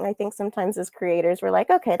next thing. I think sometimes as creators, we're like,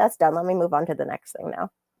 okay, that's done. Let me move on to the next thing now.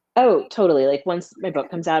 Oh, totally. Like once my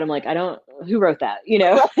book comes out, I'm like, who wrote that? You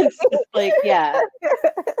know, it's just like, yeah,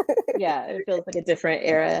 it feels like a different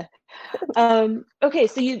era. Okay,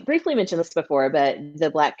 so you briefly mentioned this before, but The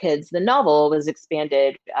Black Kids, the novel, was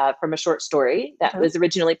expanded from a short story that was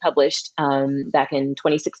originally published back in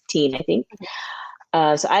 2016, I think.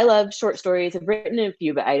 So I love short stories. I've written a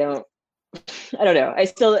few, but I don't know. I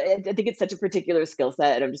think it's such a particular skill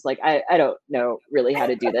set, and I'm just like, I don't know really how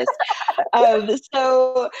to do this.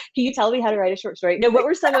 So can you tell me how to write a short story? No, what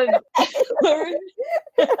were some of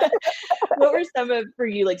for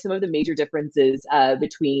you, like some of the major differences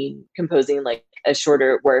between composing like a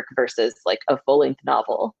shorter work versus like a full-length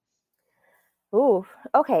novel? Ooh,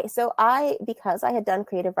 okay. So because I had done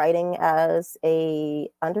creative writing as an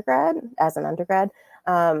undergrad,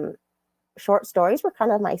 short stories were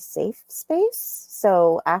kind of my safe space.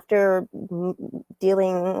 So after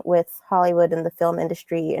dealing with Hollywood and the film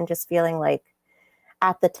industry and just feeling like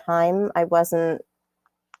at the time I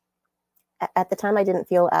didn't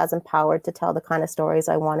feel as empowered to tell the kind of stories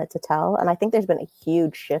I wanted to tell. And I think there's been a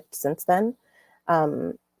huge shift since then.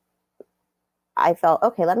 I felt,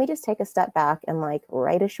 okay, let me just take a step back and like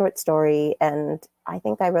write a short story. And I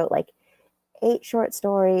think I wrote like 8 short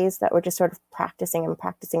stories that were just sort of practicing,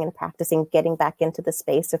 getting back into the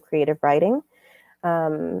space of creative writing.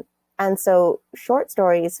 And so short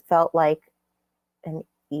stories felt like I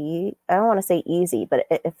don't want to say easy, but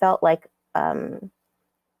it felt like a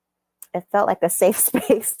safe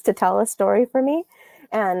space to tell a story for me.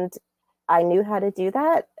 And I knew how to do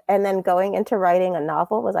that. And then going into writing a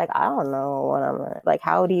novel was like, I don't know what I'm like,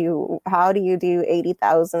 how do you do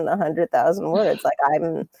 80,000, 100,000 words? Like,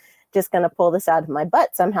 I'm just going to pull this out of my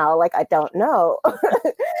butt somehow. Like, I don't know.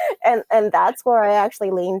 and that's where I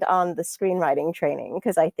actually leaned on the screenwriting training,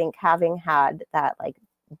 because I think having had that, like,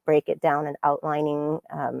 break it down and outlining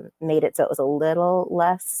made it so it was a little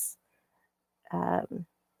less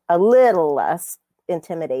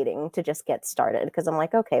intimidating to just get started. Because I'm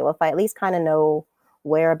like, okay, well, if I at least kind of know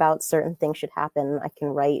whereabouts certain things should happen, I can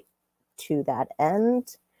write to that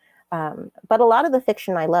end. But a lot of the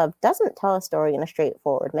fiction I love doesn't tell a story in a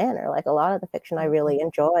straightforward manner. Like, a lot of the fiction I really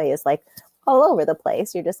enjoy is like all over the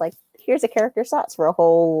place. You're just like, here's a character's thoughts for a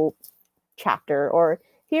whole chapter, or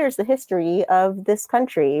here's the history of this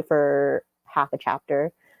country for half a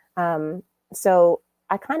chapter. So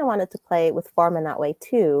I kind of wanted to play with form in that way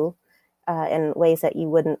too, in ways that you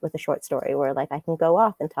wouldn't with a short story, where like I can go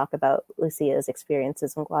off and talk about Lucia's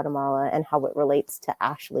experiences in Guatemala and how it relates to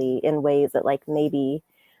Ashley in ways that like maybe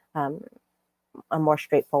a more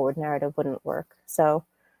straightforward narrative wouldn't work. So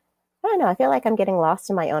I don't know, I feel like I'm getting lost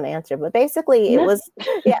in my own answer, but basically it was,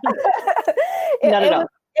 yeah. Not at all.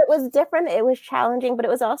 It was different. It was challenging, but it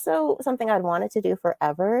was also something I'd wanted to do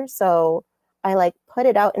forever. So I like put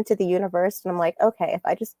it out into the universe, and I'm like, okay, if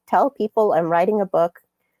I just tell people I'm writing a book,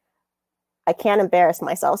 I can't embarrass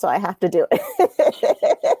myself, so I have to do it.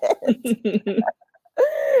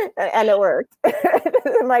 And it worked.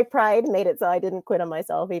 My pride made it so I didn't quit on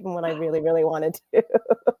myself, even when I really, really wanted to.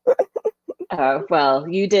 Oh, well,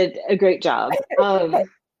 you did a great job.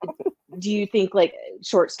 Do you think like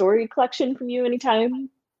short story collection from you anytime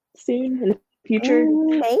soon? future?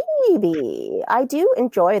 Maybe. I do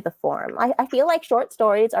enjoy the form. I feel like short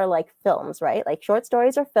stories are like films, right? Like short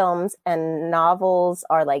stories are films and novels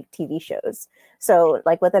are like TV shows. So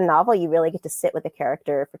like with a novel, you really get to sit with a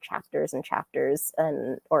character for chapters and chapters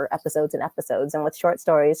or episodes and episodes. And with short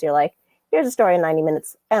stories, you're like, here's a story in 90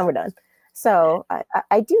 minutes and we're done. So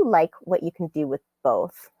I do like what you can do with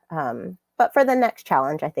both. But for the next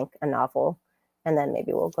challenge, I think a novel, and then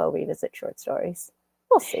maybe we'll go revisit short stories.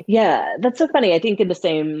 We'll see. Yeah, that's so funny. I think in the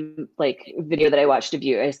same like video that I watched of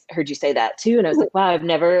you, I heard you say that too, and I was like, wow, I've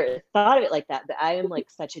never thought of it like that. But I am like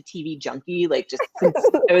such a TV junkie, like just since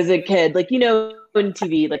I was a kid. Like, you know, in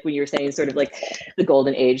TV, like when you were saying, sort of like the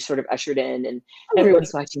golden age sort of ushered in, and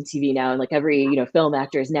everyone's watching TV now, and like every film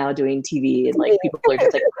actor is now doing TV, and like people are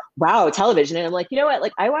just like, wow, television. And I'm like, you know what?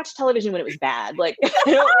 Like I watched television when it was bad. Like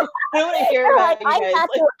I don't want to hear about I had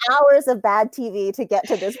hours of bad TV to get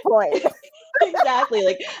to this point. Exactly.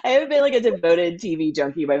 Like I haven't been like a devoted TV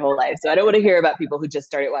junkie my whole life, so I don't want to hear about people who just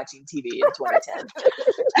started watching TV in 2010.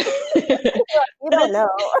 You don't know.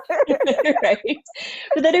 Right.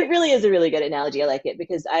 But then it really is a really good analogy. I like it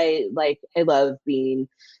because I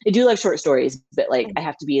do love short stories, but like I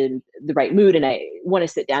have to be in the right mood and I want to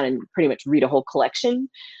sit down and pretty much read a whole collection,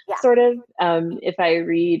 sort of. If I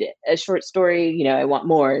read a short story, you know, I want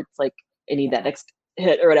more. It's like I need that next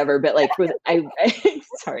hit or whatever, but like I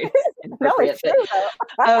sorry, inappropriate,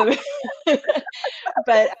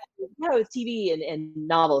 but yeah, with TV and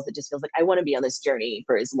novels, it just feels like I want to be on this journey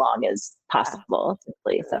for as long as possible,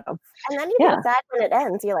 simply. So and then you get sad when it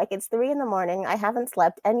ends. You're like, it's 3 a.m, I haven't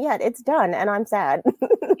slept, and yet it's done, and I'm sad.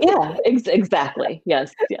 Yeah, exactly.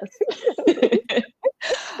 Yes.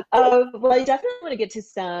 Well, I definitely want to get to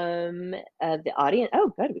some of the audience.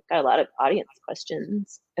 Oh, good, we've got a lot of audience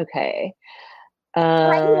questions. Okay.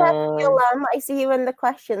 I see you in the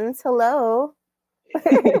questions. Hello.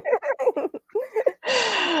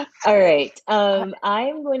 All right.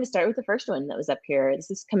 I'm going to start with the first one that was up here.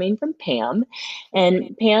 This is coming from Pam.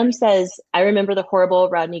 And Pam says, I remember the horrible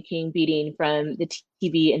Rodney King beating from the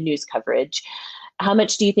TV and news coverage. How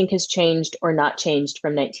much do you think has changed or not changed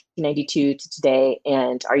from 1992 to today?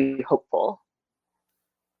 And are you hopeful?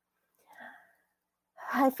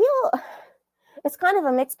 I feel it's kind of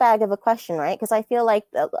a mixed bag of a question, right? Because I feel like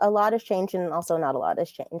a lot has changed and also not a lot has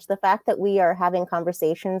changed. The fact that we are having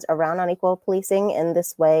conversations around unequal policing in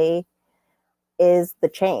this way is the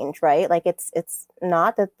change, right? Like it's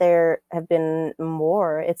not that there have been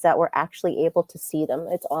more, it's that we're actually able to see them.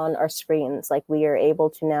 It's on our screens. Like we are able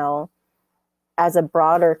to now, as a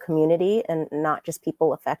broader community and not just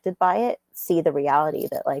people affected by it, see the reality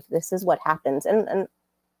that like this is what happens. And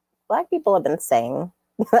Black people have been saying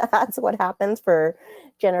that's what happens for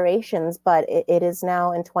generations, but it is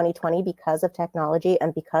now in 2020 because of technology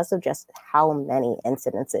and because of just how many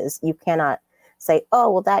incidences. You cannot say,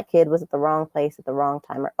 oh, well, that kid was at the wrong place at the wrong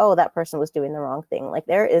time, or oh, that person was doing the wrong thing. Like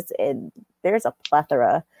there's a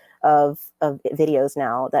plethora of videos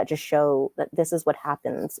now that just show that this is what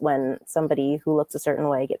happens when somebody who looks a certain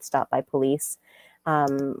way gets stopped by police,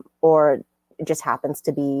 or just happens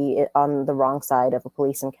to be on the wrong side of a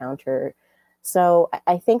police encounter. So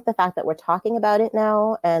I think the fact that we're talking about it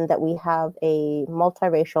now and that we have a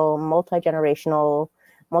multiracial, multi-generational,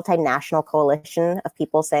 multinational coalition of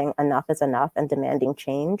people saying enough is enough and demanding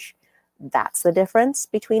change, that's the difference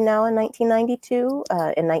between now and 1992.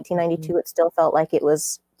 In 1992, it still felt like it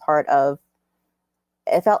was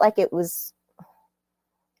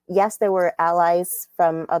yes, there were allies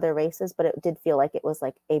from other races, but it did feel like it was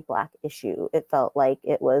like a Black issue. It felt like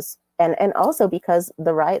it was, and also because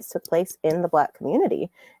the riots took place in the Black community.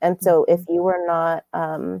 And so if you were not,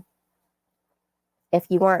 if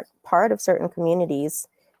you weren't part of certain communities,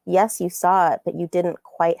 yes, you saw it, but you didn't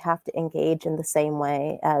quite have to engage in the same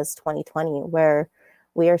way as 2020, where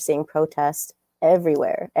we are seeing protests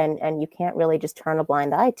everywhere. And you can't really just turn a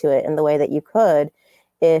blind eye to it in the way that you could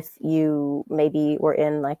if you maybe were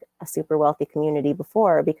in like a super wealthy community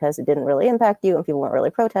before, because it didn't really impact you and people weren't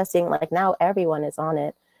really protesting. Like now everyone is on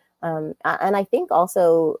it. And I think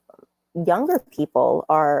also younger people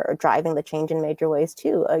are driving the change in major ways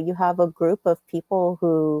too. You have a group of people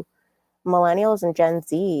who, millennials and Gen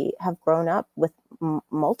Z, have grown up with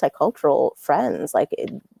multicultural friends. Like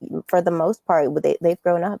for the most part, they've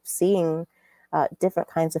grown up seeing different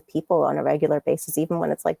kinds of people on a regular basis, even when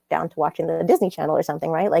it's like down to watching the Disney Channel or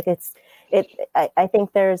something, right? Like I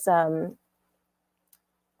think there's a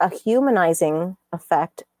humanizing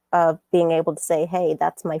effect of being able to say, hey,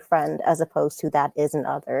 that's my friend, as opposed to that is an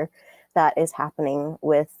other, that is happening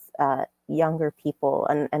with younger people.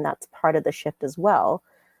 And that's part of the shift as well.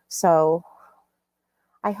 So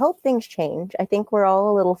I hope things change. I think we're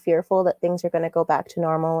all a little fearful that things are going to go back to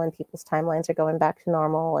normal and people's timelines are going back to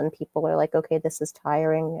normal and people are like, okay, this is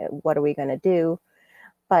tiring. What are we going to do?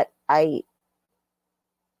 But I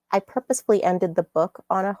purposefully ended the book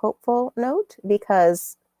on a hopeful note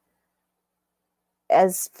because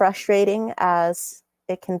as frustrating as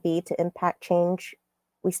it can be to impact change,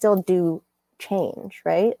 we still do change,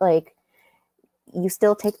 right? Like you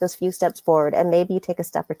still take those few steps forward and maybe you take a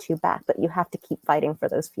step or two back, but you have to keep fighting for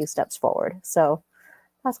those few steps forward. So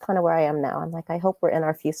that's kind of where I am now. I'm like, I hope we're in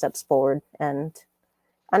our few steps forward. And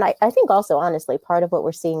I think also, honestly, part of what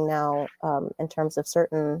we're seeing now in terms of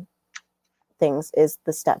certain things is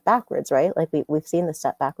the step backwards, right? Like we've seen the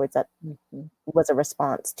step backwards that was a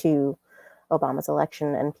response to Obama's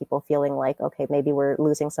election and people feeling like, okay, maybe we're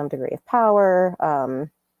losing some degree of power.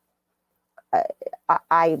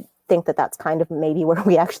 I think that that's kind of maybe where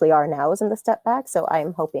we actually are now is in the step back. So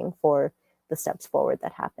I'm hoping for the steps forward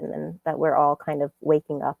that happen and that we're all kind of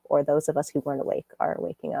waking up, or those of us who weren't awake are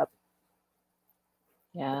waking up.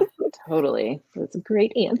 Yeah, totally. That's a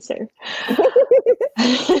great answer.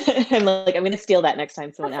 I'm going to steal that next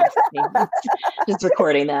time someone asks me. Just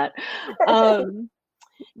recording that.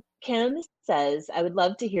 Kim says, I would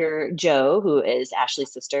love to hear Jo, who is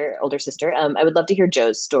Ashley's older sister. I would love to hear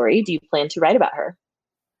Jo's story. Do you plan to write about her?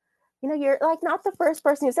 You know, you're like not the first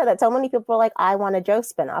person who said that. So many people are like, I want a Jo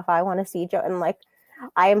spinoff. I want to see Jo. And like,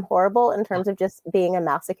 I am horrible in terms of just being a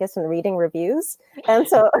masochist and reading reviews. And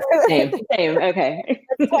so same. Okay.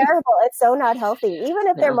 It's terrible. It's so not healthy. Even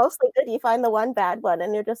if they're mostly good, you find the one bad one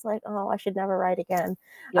and you're just like, oh, I should never write again.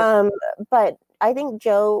 Yep. But I think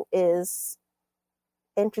Jo is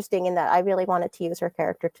interesting in that I really wanted to use her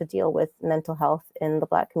character to deal with mental health in the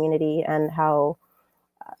Black community and how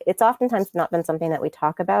it's oftentimes not been something that we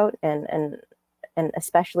talk about. And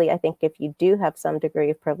especially, I think if you do have some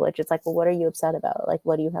degree of privilege, it's like, well, what are you upset about? Like,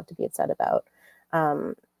 what do you have to be upset about?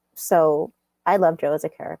 So I love Jo as a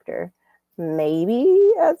character.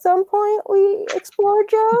 Maybe at some point we explore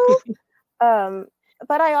Jo.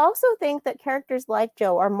 But I also think that characters like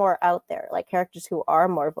Jo are more out there, like characters who are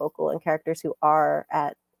more vocal and characters who are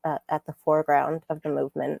at the foreground of the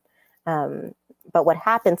movement. But what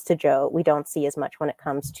happens to Jo, we don't see as much when it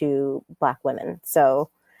comes to Black women. So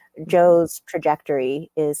Jo's trajectory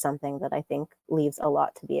is something that I think leaves a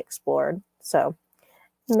lot to be explored. So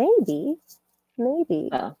maybe.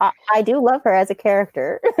 I do love her as a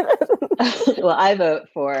character. Well, I vote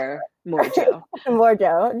for more Jo. More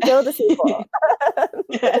Jo. Jo the sequel.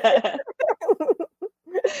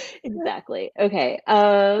 Exactly. Okay.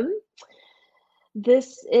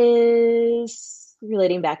 This is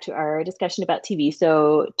relating back to our discussion about TV.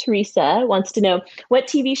 So Teresa wants to know, what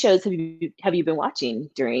TV shows have you been watching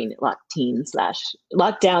during lockdown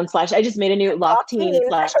 / I just made a new /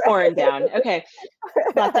 quarantine. Okay.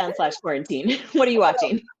 Lockdown / quarantine. What are you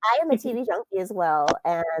watching? I am a TV junkie as well.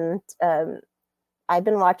 And I've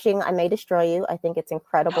been watching I May Destroy You. I think it's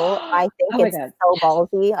incredible. I think it's so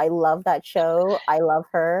ballsy. I love that show. I love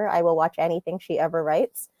her. I will watch anything she ever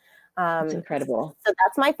writes. It's incredible. So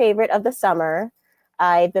that's my favorite of the summer.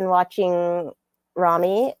 I've been watching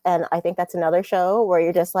Ramy, and I think that's another show where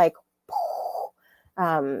you're just like,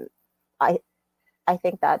 I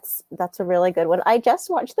think that's a really good one. I just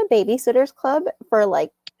watched The Babysitters Club for like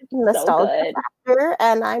nostalgia factor,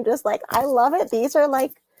 and I'm just like, I love it. These are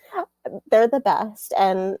like, they're the best,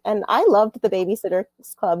 and I loved The Babysitters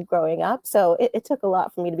Club growing up, so it took a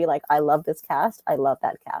lot for me to be like, I love this cast. I love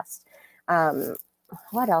that cast.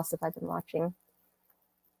 What else have I been watching?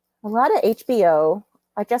 A lot of HBO.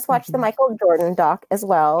 I just watched the Michael Jordan doc as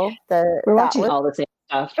well. We're watching all the same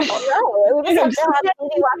stuff. Oh, no, we just have to have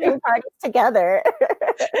TV watching parties together.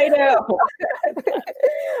 I know.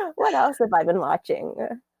 What else have I been watching?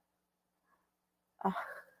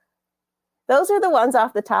 Those are the ones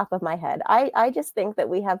off the top of my head. I just think that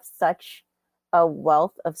we have such a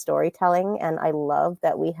wealth of storytelling, and I love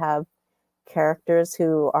that we have characters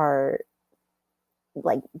who are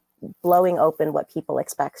like blowing open what people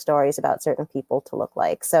expect stories about certain people to look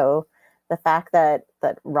like. So the fact that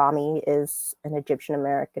Ramy is an Egyptian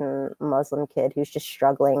American Muslim kid who's just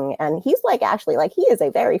struggling, and he's like actually like he is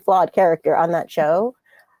a very flawed character on that show,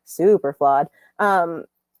 super flawed.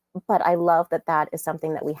 But I love that is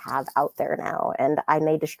something that we have out there now. And I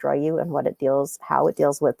May Destroy You and how it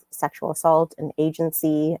deals with sexual assault and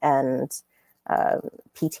agency and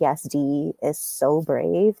PTSD is so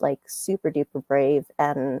brave, like super duper brave.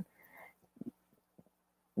 And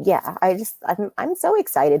yeah, I'm so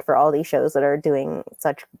excited for all these shows that are doing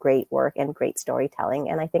such great work and great storytelling.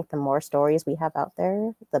 And I think the more stories we have out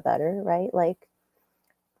there, the better, right? Like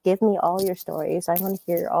give me all your stories. I want to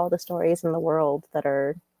hear all the stories in the world that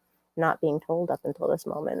are not being told up until this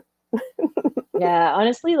moment. Yeah,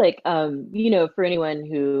 honestly, like, for anyone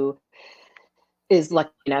who is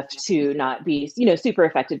lucky enough to not be, super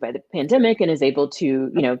affected by the pandemic and is able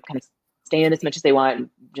to, kind of stay in as much as they want, and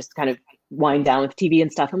just kind of wind down with TV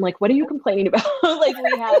and stuff. I'm like, what are you complaining about? Like,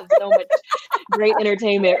 we have so much great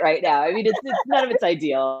entertainment right now. I mean, it's none of it's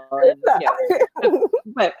ideal. And,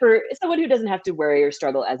 but for someone who doesn't have to worry or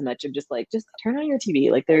struggle as much of just turn on your TV.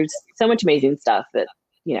 Like, there's so much amazing stuff that,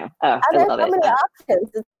 I love so it. many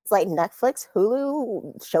options. It's like Netflix,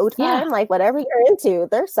 Hulu, Showtime, like whatever you're into,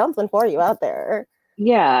 there's something for you out there.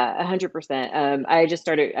 Yeah, 100%.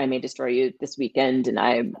 I May Destroy You this weekend, and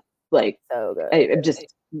I'm like, so good. I'm just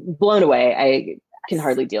blown away. I can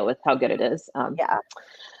hardly deal with how good it is.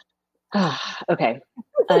 Okay,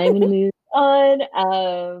 I'm gonna move on.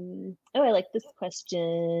 I like this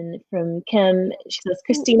question from Kim. She says,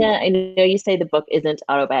 Christina, I know you say the book isn't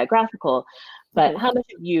autobiographical, but how much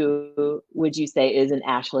of you would you say is in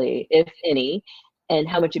Ashley, if any, and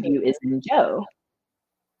how much of you is in Jo?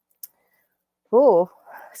 Ooh,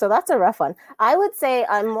 so that's a rough one. I would say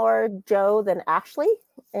I'm more Jo than Ashley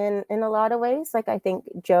in a lot of ways. Like, I think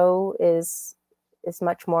Jo is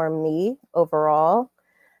much more me overall.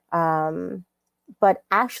 But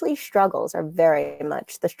Ashley's struggles are very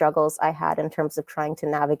much the struggles I had in terms of trying to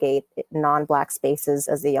navigate non-Black spaces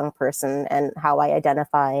as a young person, and how I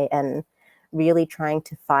identify, and really trying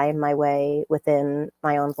to find my way within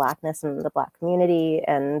my own Blackness and the Black community.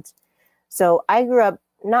 And so I grew up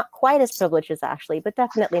not quite as privileged as Ashley, but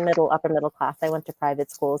definitely upper middle class. I went to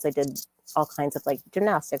private schools. I did all kinds of like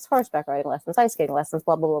gymnastics, horseback riding lessons, ice skating lessons,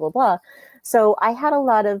 blah, blah, blah, blah, blah. So I had a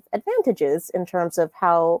lot of advantages in terms of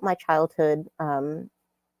how my childhood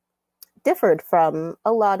differed from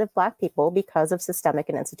a lot of Black people because of systemic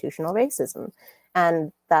and institutional racism.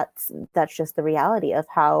 And that's just the reality of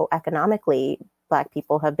how economically Black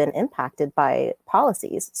people have been impacted by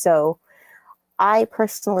policies. So I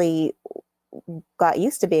personally got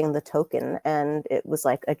used to being the token, and it was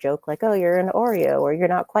like a joke, like, oh, you're an Oreo, or you're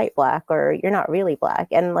not quite Black, or you're not really Black.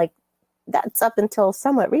 And like, that's up until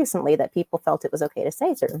somewhat recently that people felt it was okay to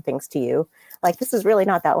say certain things to you. Like, this is really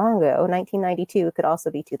not that long ago. 1992 could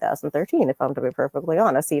also be 2013, if I'm to be perfectly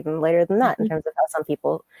honest, even later than that, in terms of how some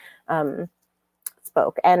people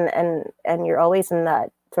spoke. And you're always in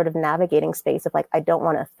that sort of navigating space of like, I don't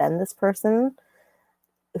want to offend this person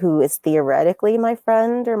who is theoretically my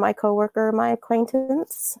friend or my coworker or my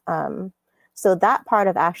acquaintance. So that part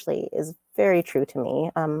of Ashley is very true to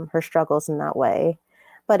me, her struggles in that way.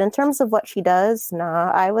 But in terms of what she does,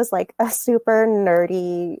 I was like a super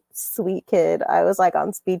nerdy, sweet kid. I was like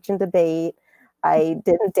on speech and debate. I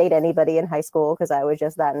didn't date anybody in high school because I was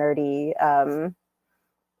just that nerdy.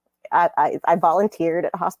 I volunteered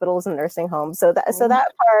at hospitals and nursing homes. So that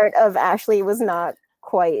part of Ashley was not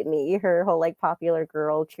quite me. Her whole like popular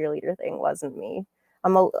girl cheerleader thing wasn't me.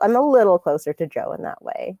 I'm a little closer to Jo in that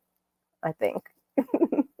way, I think.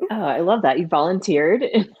 Oh, I love that. You volunteered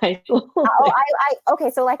in high school. Okay,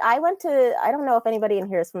 so like I went to, I don't know if anybody in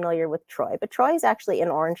here is familiar with Troy, but Troy is actually in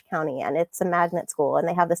Orange County, and it's a magnet school, and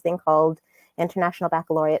they have this thing called International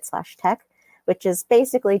Baccalaureate /Tech, which is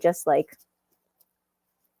basically just like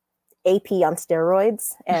AP on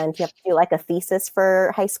steroids, and you have to do like a thesis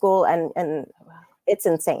for high school, and it's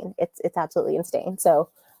insane. It's absolutely insane. So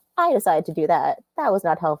I decided to do that. That was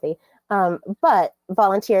not healthy. But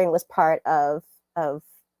volunteering was part of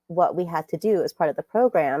what we had to do as part of the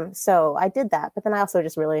program. So I did that, but then I also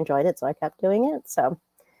just really enjoyed it. So I kept doing it. So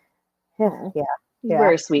yeah. You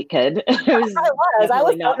were a sweet kid. I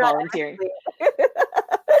was not volunteering.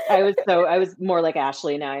 I was more like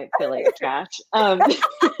Ashley. Now I feel like trash.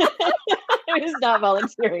 I was not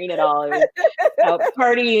volunteering at all. I was out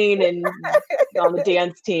partying and on the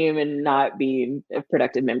dance team and not being a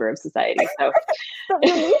productive member of society. So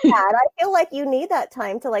you need that. I feel like you need that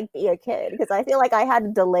time to like be a kid, because I feel like I had a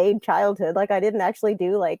delayed childhood. Like I didn't actually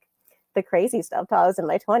do like the crazy stuff till I was in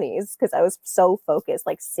my 20s, because I was so focused,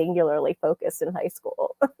 like singularly focused in high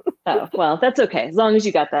school. Oh, well, that's okay. As long as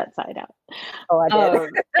you got that side out. Oh, I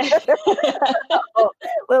did. A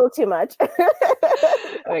little too much. Oh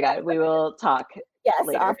my God. We will talk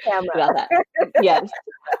later off camera about that. Yes.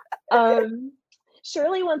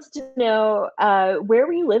 Shirley wants to know, where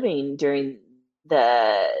were you living during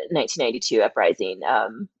the 1992 uprising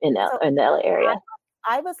in the LA area?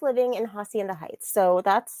 I was living in Hacienda Heights. So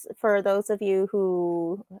that's for those of you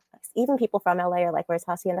who, even people from LA are like, where's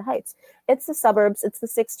Hacienda Heights? It's the suburbs. It's the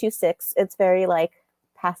 626. It's very like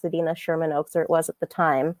Pasadena, Sherman Oaks, or it was at the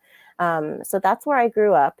time. So that's where I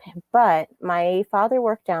grew up. But my father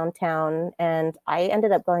worked downtown, and I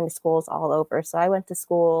ended up going to schools all over. So I went to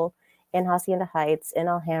school in Hacienda Heights, in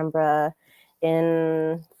Alhambra,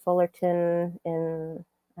 in Fullerton,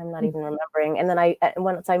 I'm not even remembering. And then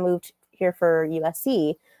once I moved here for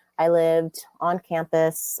USC, I lived on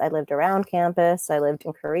campus. I lived around campus. I lived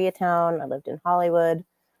in Koreatown. I lived in Hollywood,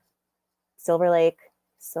 Silver Lake.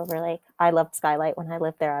 I loved Skylight when I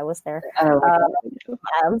lived there. I was there.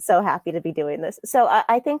 I'm so happy to be doing this. So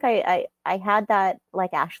I think I had that,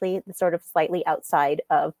 like Ashley, sort of slightly outside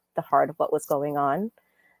of the heart of what was going on.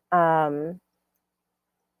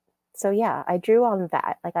 So yeah, I drew on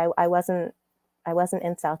that. Like I wasn't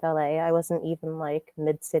in South LA. I wasn't even like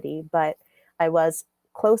mid-city, but I was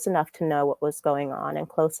close enough to know what was going on, and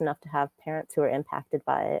close enough to have parents who were impacted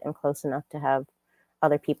by it, and close enough to have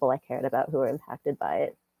other people I cared about who were impacted by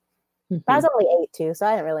it. Mm-hmm. I was only 8 too, so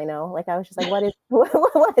I didn't really know. Like I was just like, what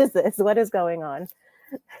is this? What is going on?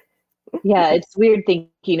 Yeah, it's weird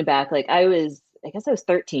thinking back. Like I guess I was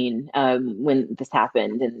 13 when this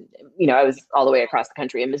happened, and I was all the way across the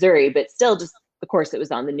country in Missouri, but still, just of course it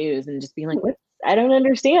was on the news, and just being like, what? I don't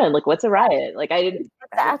understand. Like, what's a riot? Like I didn't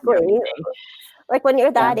exactly. Like when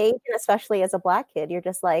you're that age, and especially as a Black kid, you're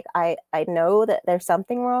just like, I know that there's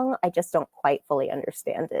something wrong. I just don't quite fully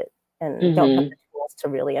understand it, and don't have the tools to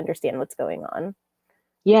really understand what's going on.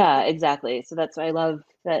 Yeah, exactly. So that's why I love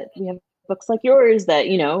that we have books like yours that,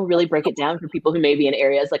 really break it down for people who may be in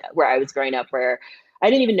areas like where I was growing up, where I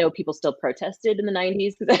didn't even know people still protested in the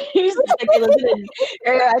 90s, because I used to think I lived in an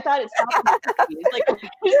area. I thought it stopped in the 60s.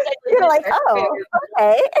 You're like, oh,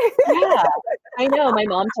 okay. Yeah, I know. My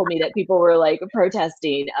mom told me that people were like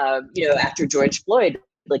protesting, after George Floyd,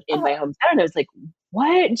 like in my hometown. And I was like,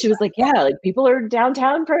 what? And she was like, yeah, like people are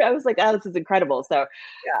downtown. I was like, oh, this is incredible. So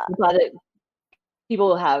yeah, I'm glad that people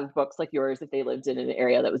will have books like yours if they lived in an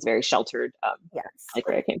area that was very sheltered, yes, like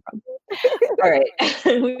where I came from. All right.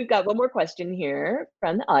 We've got one more question here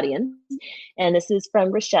from the audience. And this is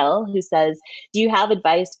from Rochelle, who says, do you have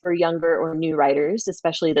advice for younger or new writers,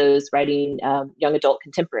 especially those writing young adult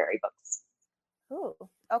contemporary books? Ooh,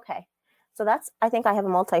 okay. So I think I have a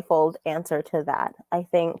multifold answer to that. I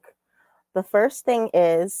think the first thing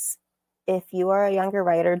is, if you are a younger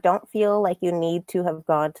writer, don't feel like you need to have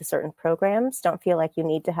gone to certain programs. Don't feel like you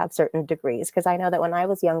need to have certain degrees. Because I know that when I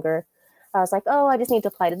was younger, I was like, oh, I just need to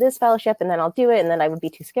apply to this fellowship and then I'll do it. And then I would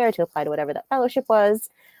be too scared to apply to whatever that fellowship was.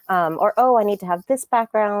 Or, oh, I need to have this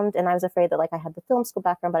background. And I was afraid that like I had the film school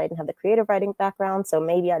background, but I didn't have the creative writing background. So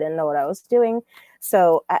maybe I didn't know what I was doing.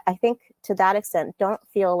 So I think to that extent, don't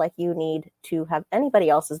feel like you need to have anybody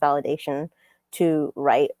else's validation to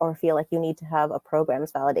write, or feel like you need to have a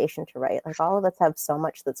program's validation to write. Like all of us have so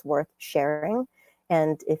much that's worth sharing.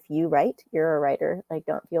 And if you write, you're a writer. Like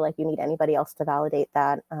don't feel like you need anybody else to validate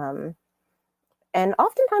that. And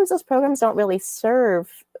oftentimes those programs don't really serve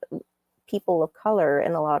people of color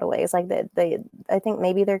in a lot of ways. Like I think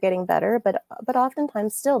maybe they're getting better, but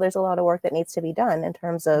oftentimes still there's a lot of work that needs to be done in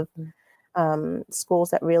terms of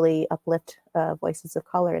schools that really uplift voices of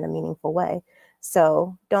color in a meaningful way.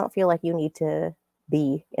 So don't feel like you need to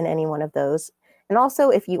be in any one of those. And also,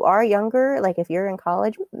 if you are younger, like if you're in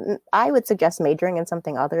college, I would suggest majoring in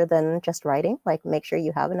something other than just writing. Like make sure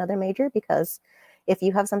you have another major, because if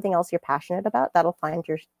you have something else you're passionate about, it'll find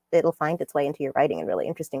its way into your writing in really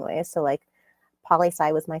interesting ways. So like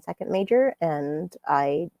poli-sci was my second major, and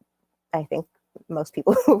I think most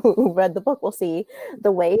people who read the book will see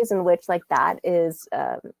the ways in which like that is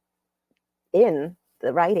in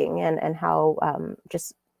the writing, and how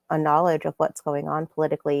just a knowledge of what's going on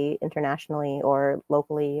politically, internationally, or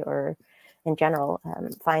locally, or in general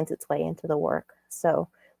finds its way into the work. So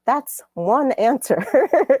that's one answer.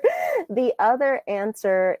 The other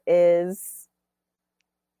answer is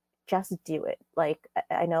just do it. Like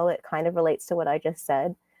I know it kind of relates to what I just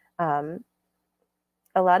said. A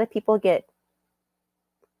lot of people get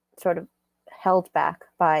sort of held back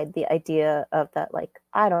by the idea of that, like,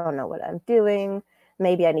 I don't know what I'm doing.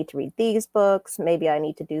 Maybe I need to read these books. Maybe I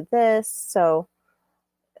need to do this. So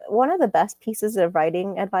one of the best pieces of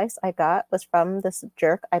writing advice I got was from this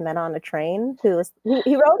jerk I met on a train he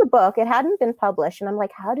wrote a book. It hadn't been published. And I'm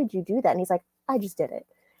like, how did you do that? And he's like, I just did it.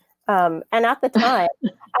 And at the time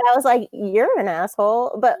I was like, you're an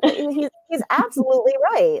asshole, but he's absolutely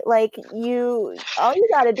right. Like all you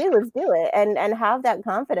got to do is do it and have that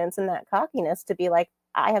confidence and that cockiness to be like,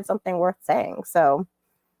 I have something worth saying. So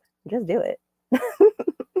just do it.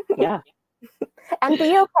 Yeah. And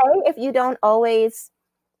be okay if you don't always,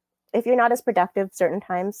 if you're not as productive certain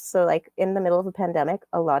times. So like in the middle of a pandemic,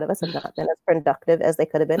 a lot of us have not been as productive as they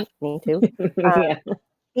could have been. Me too. Yeah.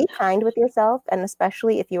 be kind with yourself, and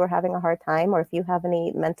especially if you are having a hard time or if you have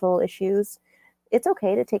any mental issues, it's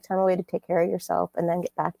okay to take time away to take care of yourself and then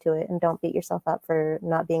get back to it, and don't beat yourself up for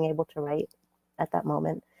not being able to write at that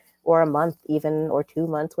moment, or a month even, or 2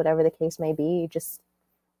 months, whatever the case may be. Just,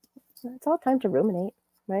 it's all time to ruminate,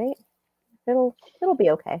 right? It'll be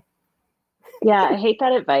okay. Yeah, I hate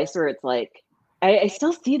that advice where it's like, I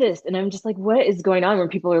still see this and I'm just like, what is going on when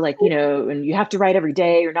people are like, and you have to write every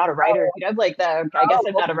day, you're not a writer. I'm like, I guess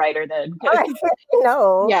I'm not a writer then.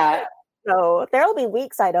 No. Yeah. So there'll be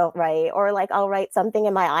weeks I don't write, or like I'll write something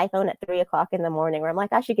in my iPhone at 3:00 in the morning where I'm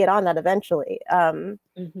like, I should get on that eventually.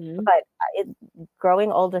 But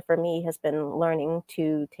growing older for me has been learning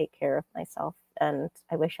to take care of myself. And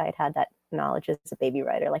I wish I had had that knowledge as a baby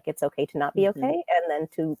writer. Like, it's okay to not be okay, and then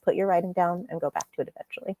to put your writing down and go back to it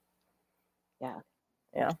eventually.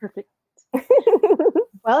 Yeah. Perfect.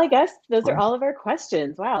 Well, I guess those are all of our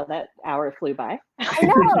questions. Wow, that hour flew by. I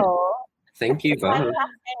know. Thank you both. Hang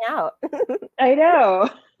out. I know.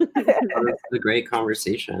 It was a great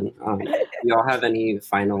conversation. Do y'all have any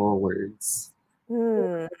final words?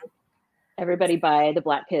 Everybody buy The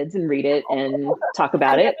Black Kids and read it and talk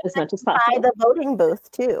about it as much as possible. Buy the voting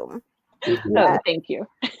booth too. Oh, thank you.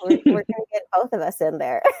 We're going to get both of us in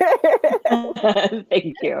there.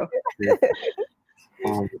 Thank you.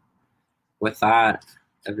 With that,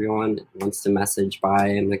 everyone wants to message by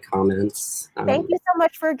in the comments. Thank you so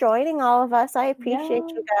much for joining all of us. I appreciate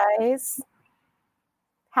you guys.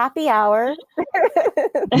 Happy hour.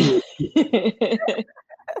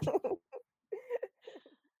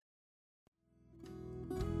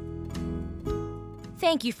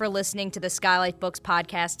 Thank you for listening to the Skylight Books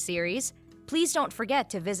podcast series. Please don't forget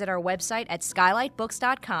to visit our website at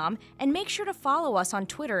skylightbooks.com and make sure to follow us on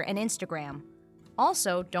Twitter and Instagram.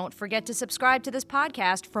 Also, don't forget to subscribe to this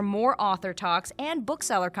podcast for more author talks and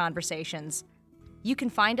bookseller conversations. You can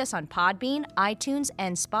find us on Podbean, iTunes,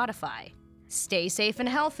 and Spotify. Stay safe and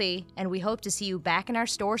healthy, and we hope to see you back in our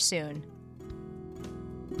store soon.